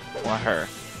 or her.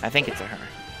 I think it's a her.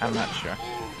 I'm not sure.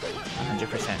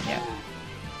 100% yet.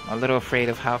 I'm a little afraid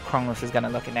of how Chronos is gonna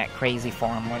look in that crazy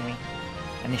form when we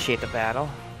initiate the battle.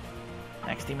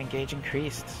 Next demon gauge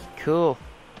increased. Cool.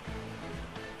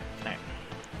 Alright.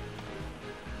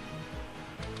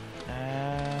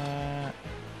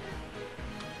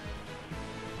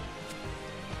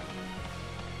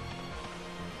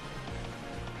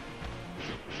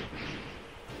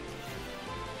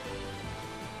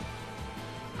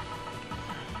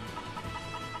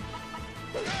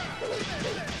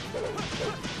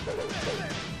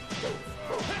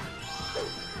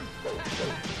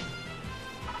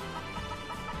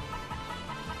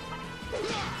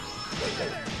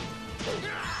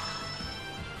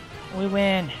 We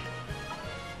win.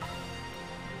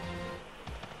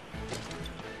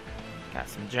 Got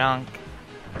some junk.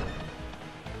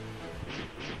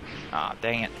 Aw,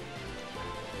 dang it.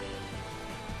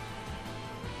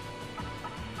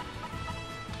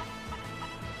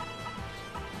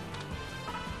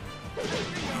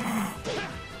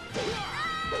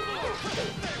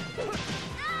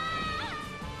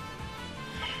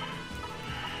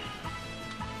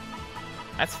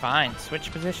 That's fine.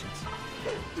 Switch positions.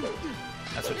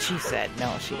 That's what she said.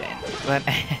 No, she didn't. But,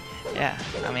 yeah.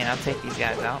 I mean, I'll take these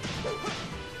guys out.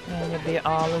 And you'll be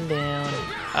all alone.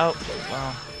 Oh,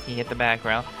 well, he hit the back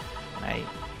rail. I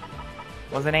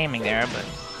wasn't aiming there, but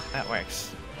that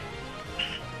works.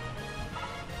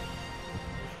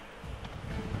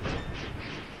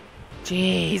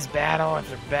 Jeez, battle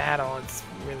after battle. It's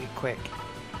really quick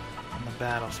on the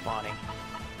battle spawning.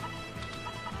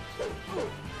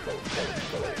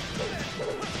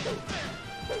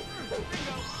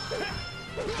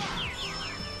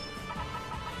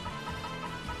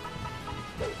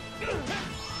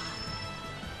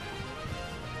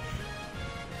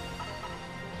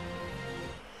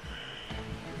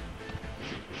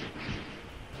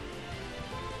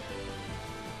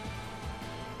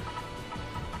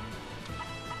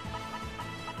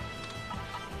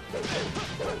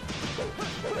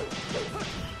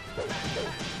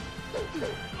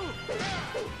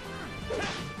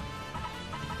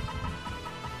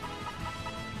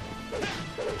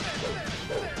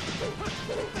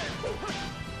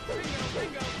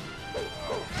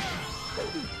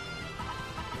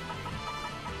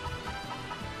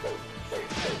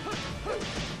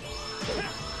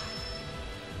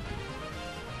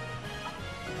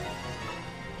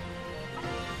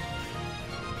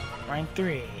 Rank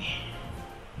 3.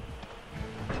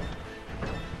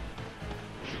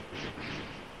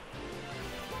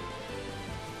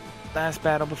 Last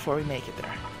battle before we make it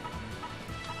there.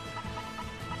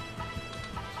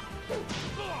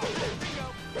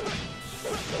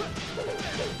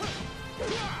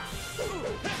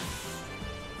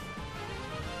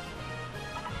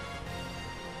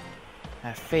 I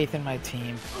have faith in my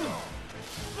team.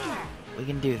 We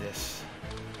can do this.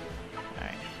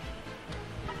 Alright.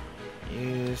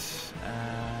 Use,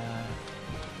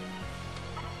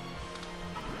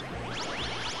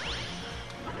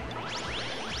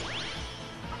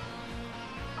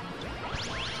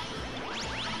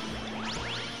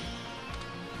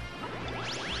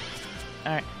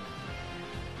 Alright.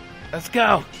 Let's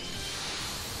go!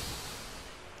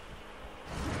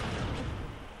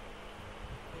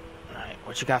 Alright,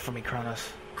 what you got for me,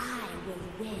 Chronos? I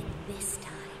will win this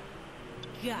time.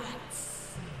 Guts.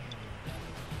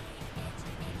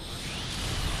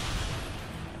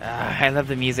 I love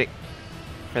the music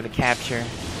for the capture.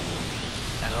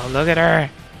 Oh, look at her!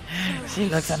 She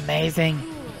looks amazing!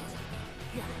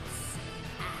 Guts.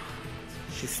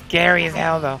 She's scary as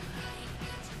hell, though.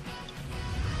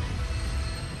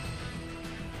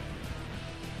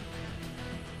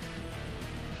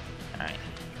 Alright.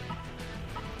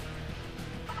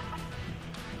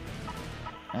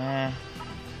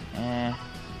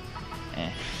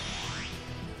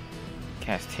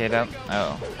 Cast hit up.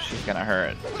 Oh, she's gonna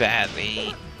hurt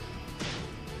badly.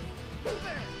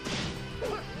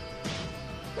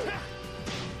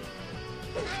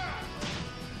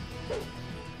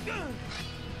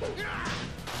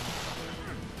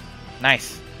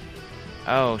 Nice.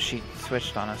 Oh, she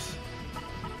switched on us.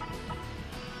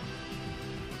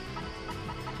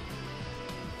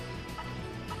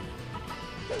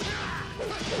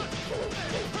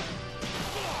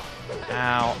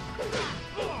 Ow.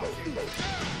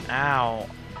 Ow.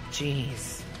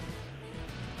 Jeez.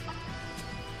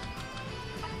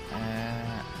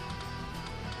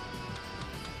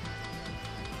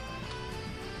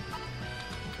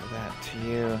 Go that to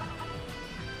you.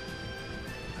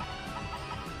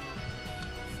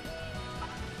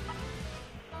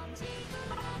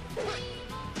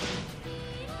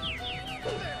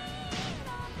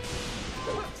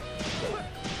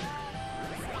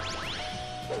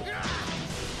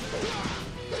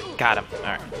 Got him.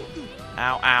 Alright.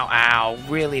 Ow, ow, ow.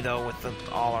 Really, though, with the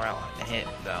all-around hit,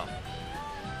 though.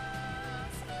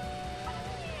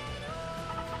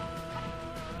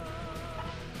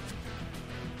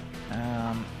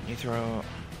 You throw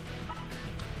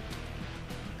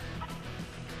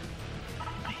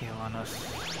a heal on us.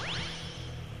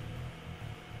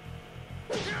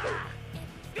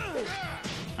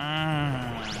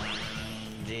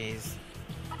 Jeez.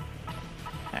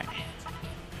 Alright.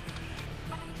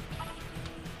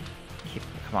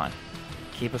 Come on.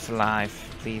 Keep us alive,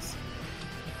 please.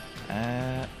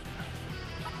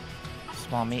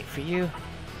 Small meat for you.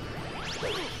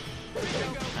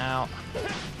 Ow.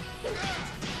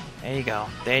 There you go.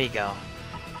 There you go.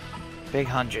 Big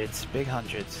hundreds. Big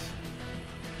hundreds.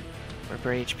 Rip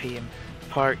our HP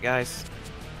apart, guys.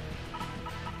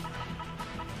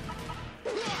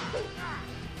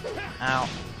 Ow.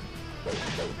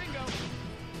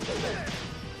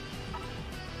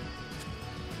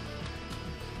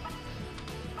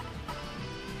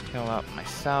 Heal up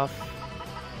myself.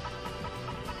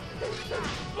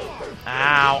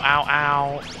 Ow, ow,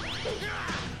 ow.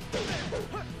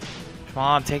 Come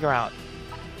on, take her out.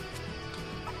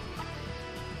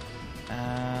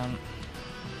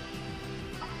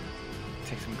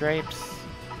 Take some grapes.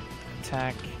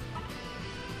 Attack.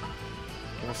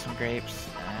 Give us some grapes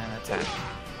and attack.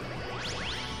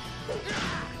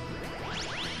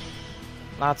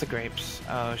 Lots of grapes.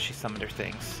 Oh, she summoned her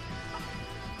things.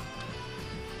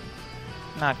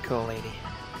 Not cool, lady.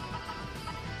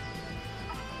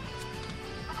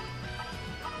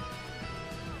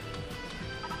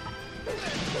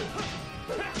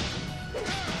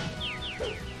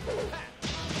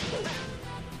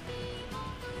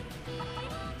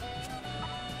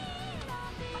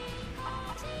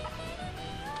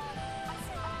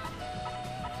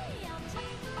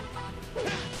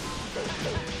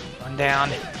 One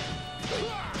down.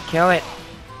 Kill it.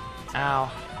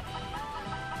 Ow.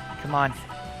 Come on.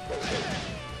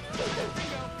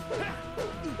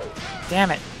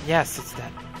 Damn it. Yes, it's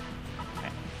dead.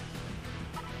 Okay.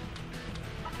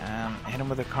 Hit him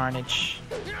with a carnage.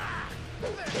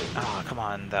 Oh, come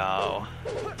on, though.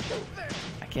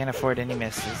 I can't afford any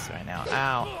misses right now.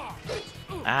 Ow.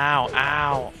 Ow,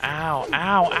 ow, ow,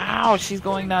 ow, ow. She's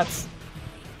going nuts.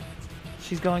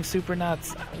 She's going super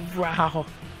nuts. Wow.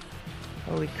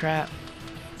 Holy crap.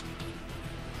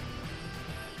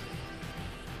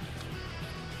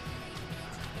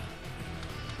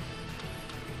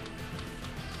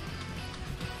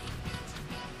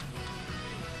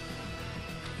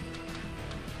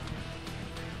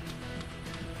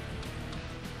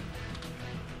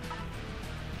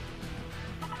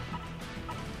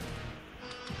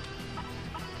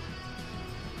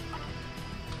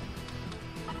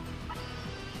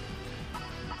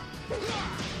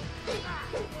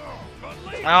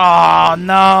 Oh,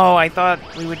 no. I thought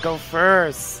we would go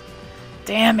first.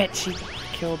 Damn it. She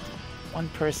killed one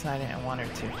person I didn't want her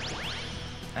to.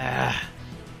 Ah.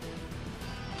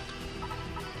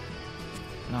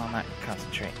 No, not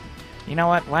concentrate. You know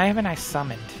what? Why haven't I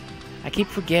summoned? I keep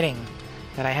forgetting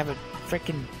that I have a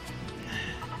freaking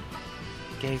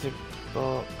Gazer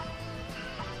Bolt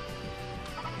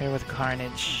here with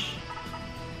Carnage.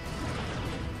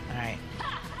 Alright.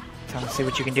 Time to see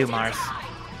what you can do, Mars.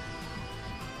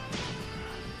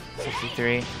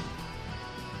 63.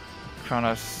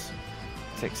 Chronos.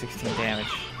 Take 16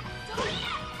 damage.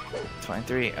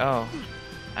 23. Oh.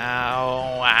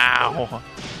 Ow. Ow.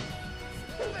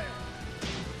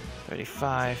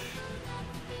 35.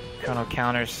 Chrono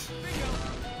counters.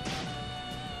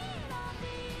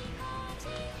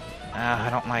 I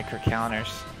don't like her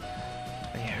counters.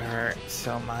 They hurt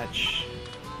so much.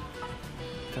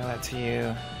 Throw that to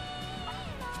you.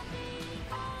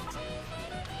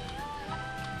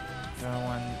 Throw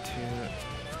 1,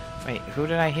 2. Wait, who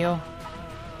did I heal?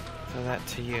 Throw that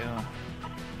to you.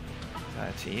 Throw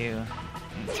that to you.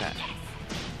 And attack.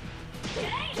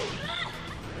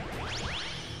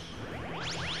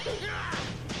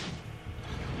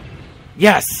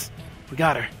 Yes! We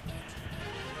got her.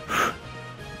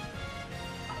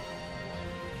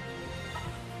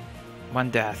 One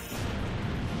death.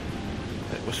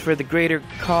 It was for the greater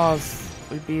cause.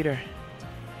 We beat her.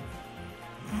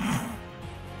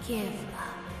 Give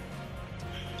up.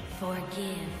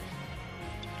 Forgive.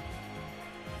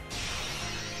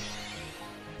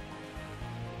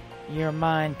 You're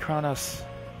mine, Chronos.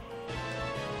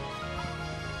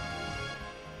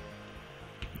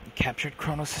 You captured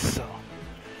Chronos' soul.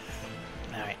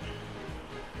 Alright.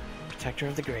 Protector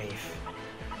of the grave.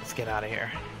 Let's get out of here.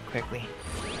 Quickly.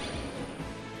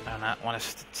 I do not want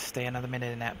to stay another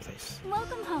minute in that place.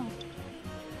 Welcome home.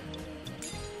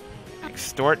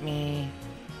 Extort me.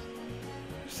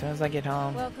 As soon as I get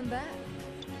home. Welcome back.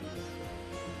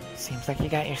 Seems like you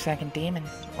got your second demon.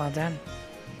 Well done.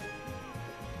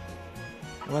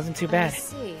 It wasn't too bad. I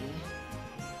see.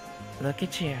 Look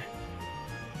at you.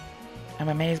 I'm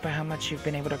amazed by how much you've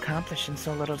been able to accomplish in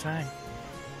so little time.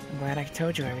 I'm glad I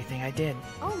told you everything I did.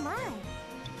 Oh my.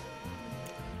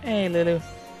 Hey, Lulu.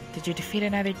 Did you defeat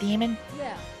another demon?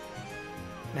 Yeah.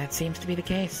 That seems to be the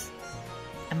case.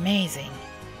 Amazing.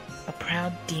 A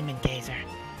proud demon gazer.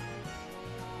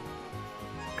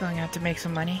 Going out to make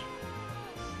some money?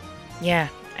 Yeah,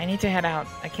 I need to head out.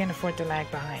 I can't afford to lag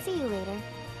behind. See you later.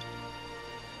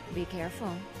 Be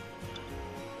careful.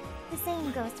 The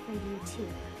same goes for you too.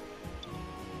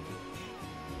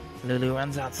 Lulu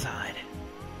runs outside.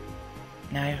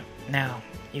 Now,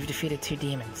 you've defeated 2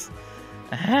 demons.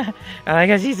 I like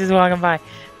how she's just walking by.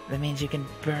 That means you can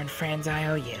burn Fran's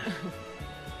IOU.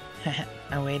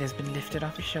 A weight has been lifted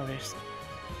off your shoulders.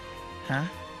 Huh?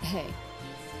 Hey.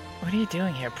 What are you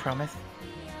doing here, Prometh?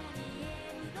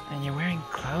 And you're wearing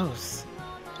clothes.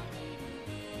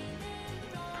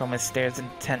 Prometh stares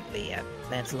intently at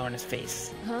Lance Lorna's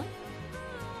face. Huh?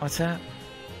 What's up?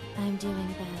 I'm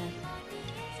doing bad.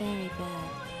 Very bad.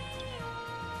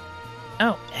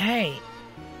 Oh, hey!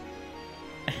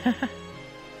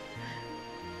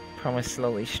 Prometh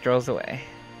slowly strolls away.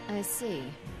 I see.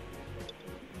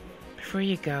 Before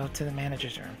you go to the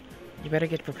manager's room, you better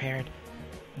get prepared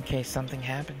in case something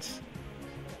happens.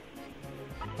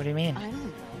 What do you mean? I don't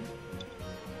know.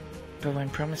 But when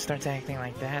Prometh starts acting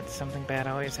like that, something bad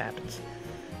always happens.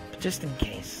 But just in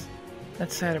case,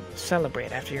 let's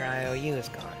celebrate after your IOU is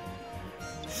gone.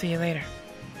 See you later.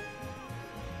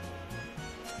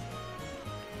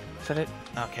 So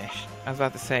okay, I was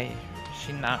about to say, is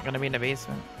she not gonna be in the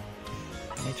basement?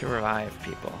 I need to revive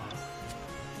people.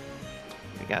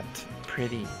 We got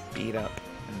pretty beat up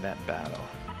in that battle.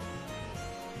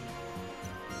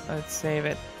 Let's save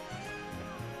it.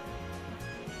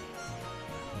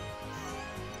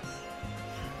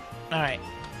 Alright,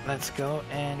 let's go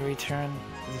and return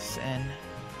this in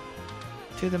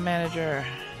to the manager.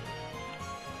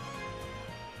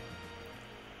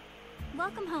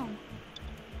 Welcome home.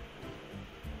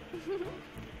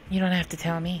 You don't have to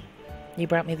tell me. You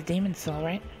brought me the demon soul,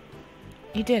 right?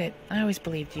 You did it. I always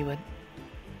believed you would.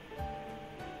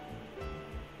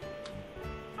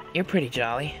 You're pretty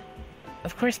jolly.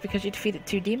 Of course, because you defeated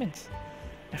 2 demons.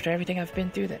 After everything I've been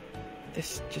through,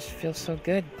 this just feels so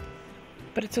good.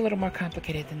 But it's a little more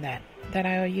complicated than that. That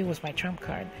IOU was my trump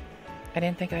card. I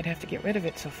didn't think I'd have to get rid of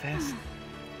it so fast.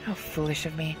 How foolish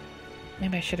of me.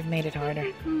 Maybe I should have made it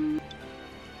harder.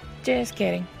 Just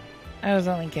kidding. I was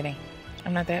only kidding.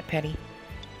 I'm not that petty.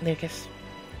 Lucas,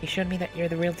 you showed me that you're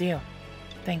the real deal.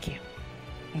 Thank you.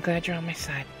 I'm glad you're on my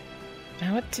side.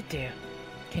 Now what to do?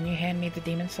 can you hand me the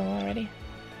demon soul already?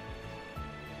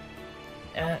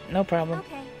 No problem.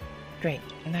 Okay. Great.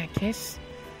 In that case,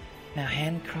 now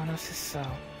hand Chronos' soul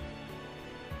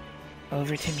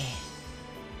over to me.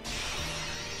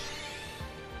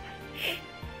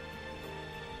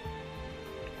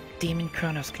 Demon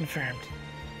Chronos confirmed.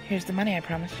 Here's the money I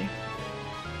promised you.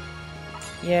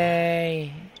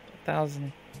 Yay!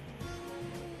 1,000.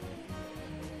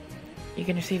 You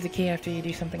can receive the key after you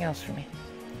do something else for me.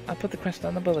 I'll put the quest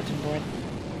on the bulletin board.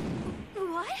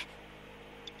 What?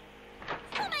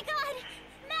 Oh my god!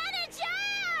 Manager!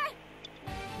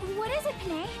 What is it,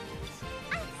 Panay?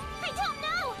 I don't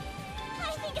know!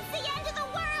 I think it's the end of the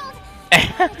world!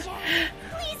 Manager,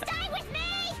 please die with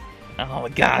me! Oh my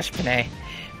gosh, Panay.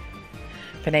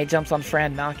 Panay jumps on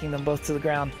Fran, knocking them both to the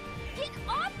ground. Get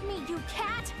off me, you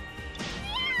cat!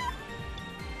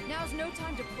 Now's no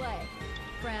time to play.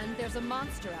 Friend, there's a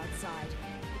monster outside.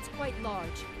 It's quite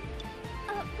large.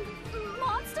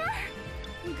 Monster?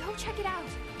 Go check it out.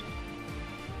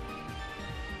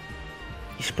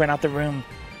 You sprint out the room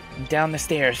and down the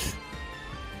stairs.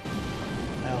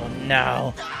 Oh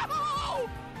no. No!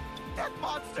 That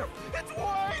monster! It's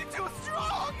way too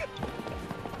strong!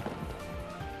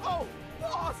 Oh,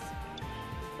 boss!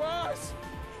 Boss!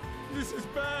 This is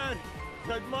bad!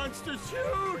 That monster's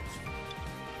huge!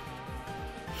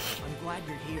 I'm glad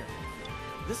you're here.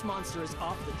 This monster is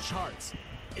off the charts.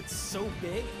 It's so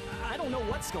big, I don't know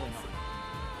what's going on.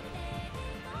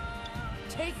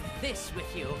 Take this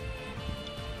with you.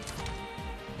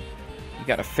 You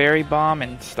got a fairy bomb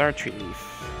and star tree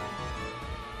leaf.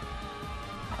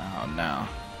 Oh no.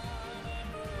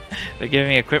 They're giving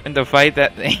me equipment to fight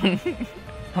that thing.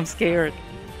 I'm scared.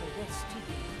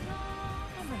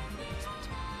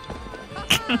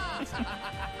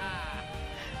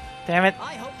 Damn it.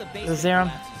 I hope the Lazarum.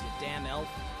 collapses, you damn elf.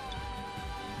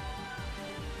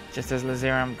 Just as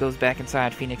Lazarum goes back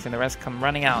inside, Phoenix and the rest come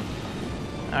running out.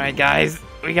 Alright guys,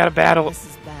 we got a battle. This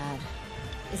is bad.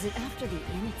 Is it after the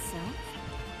inn itself?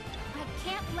 I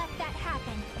can't let that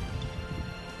happen.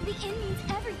 The inn means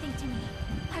everything to me.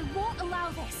 I won't allow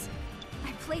this.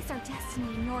 I place our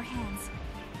destiny in your hands.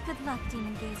 Good luck,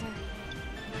 Demon Gazer.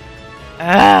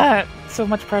 Ah, so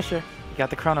much pressure. You got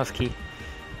the Chronos key.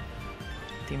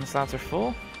 Demon slots are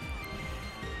full.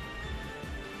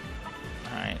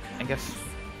 Alright, I guess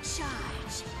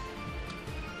Charge.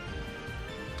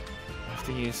 we'll have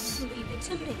to use... Leave it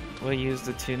to me. We'll use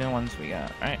the two new ones we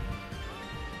got, right?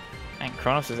 And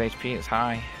Chronos' HP is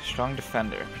high. Strong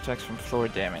defender. Protects from floor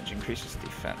damage. Increases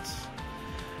defense.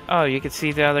 Oh, you can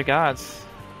see the other gods.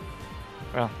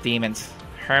 Well, demons.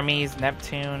 Hermes,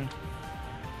 Neptune,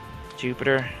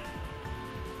 Jupiter.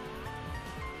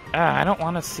 Ah, I don't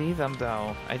want to see them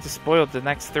though. I just spoiled the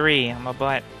next three. I'm a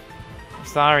butt. I'm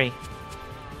sorry.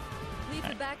 Leave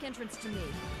the back entrance to me.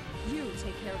 You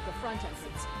take care of the front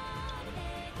entrance.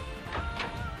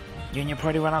 You and your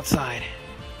party went outside.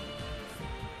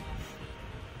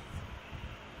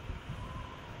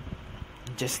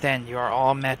 Just then, you are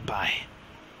all met by...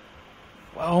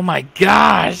 Oh my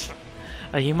gosh!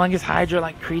 A humongous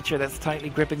Hydra-like creature that's tightly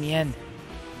gripping the end.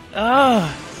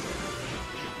 Ugh!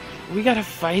 We gotta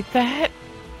fight that?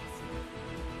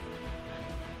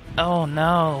 Oh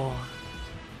no.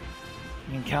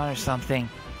 We encounter something.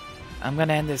 I'm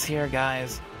gonna end this here,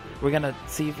 guys. We're gonna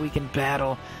see if we can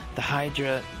battle the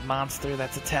Hydra monster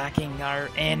that's attacking our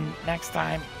inn next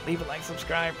time. Leave a like,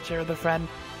 subscribe, share with a friend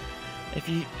if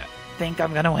you think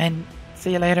I'm gonna win.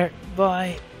 See you later.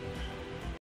 Bye.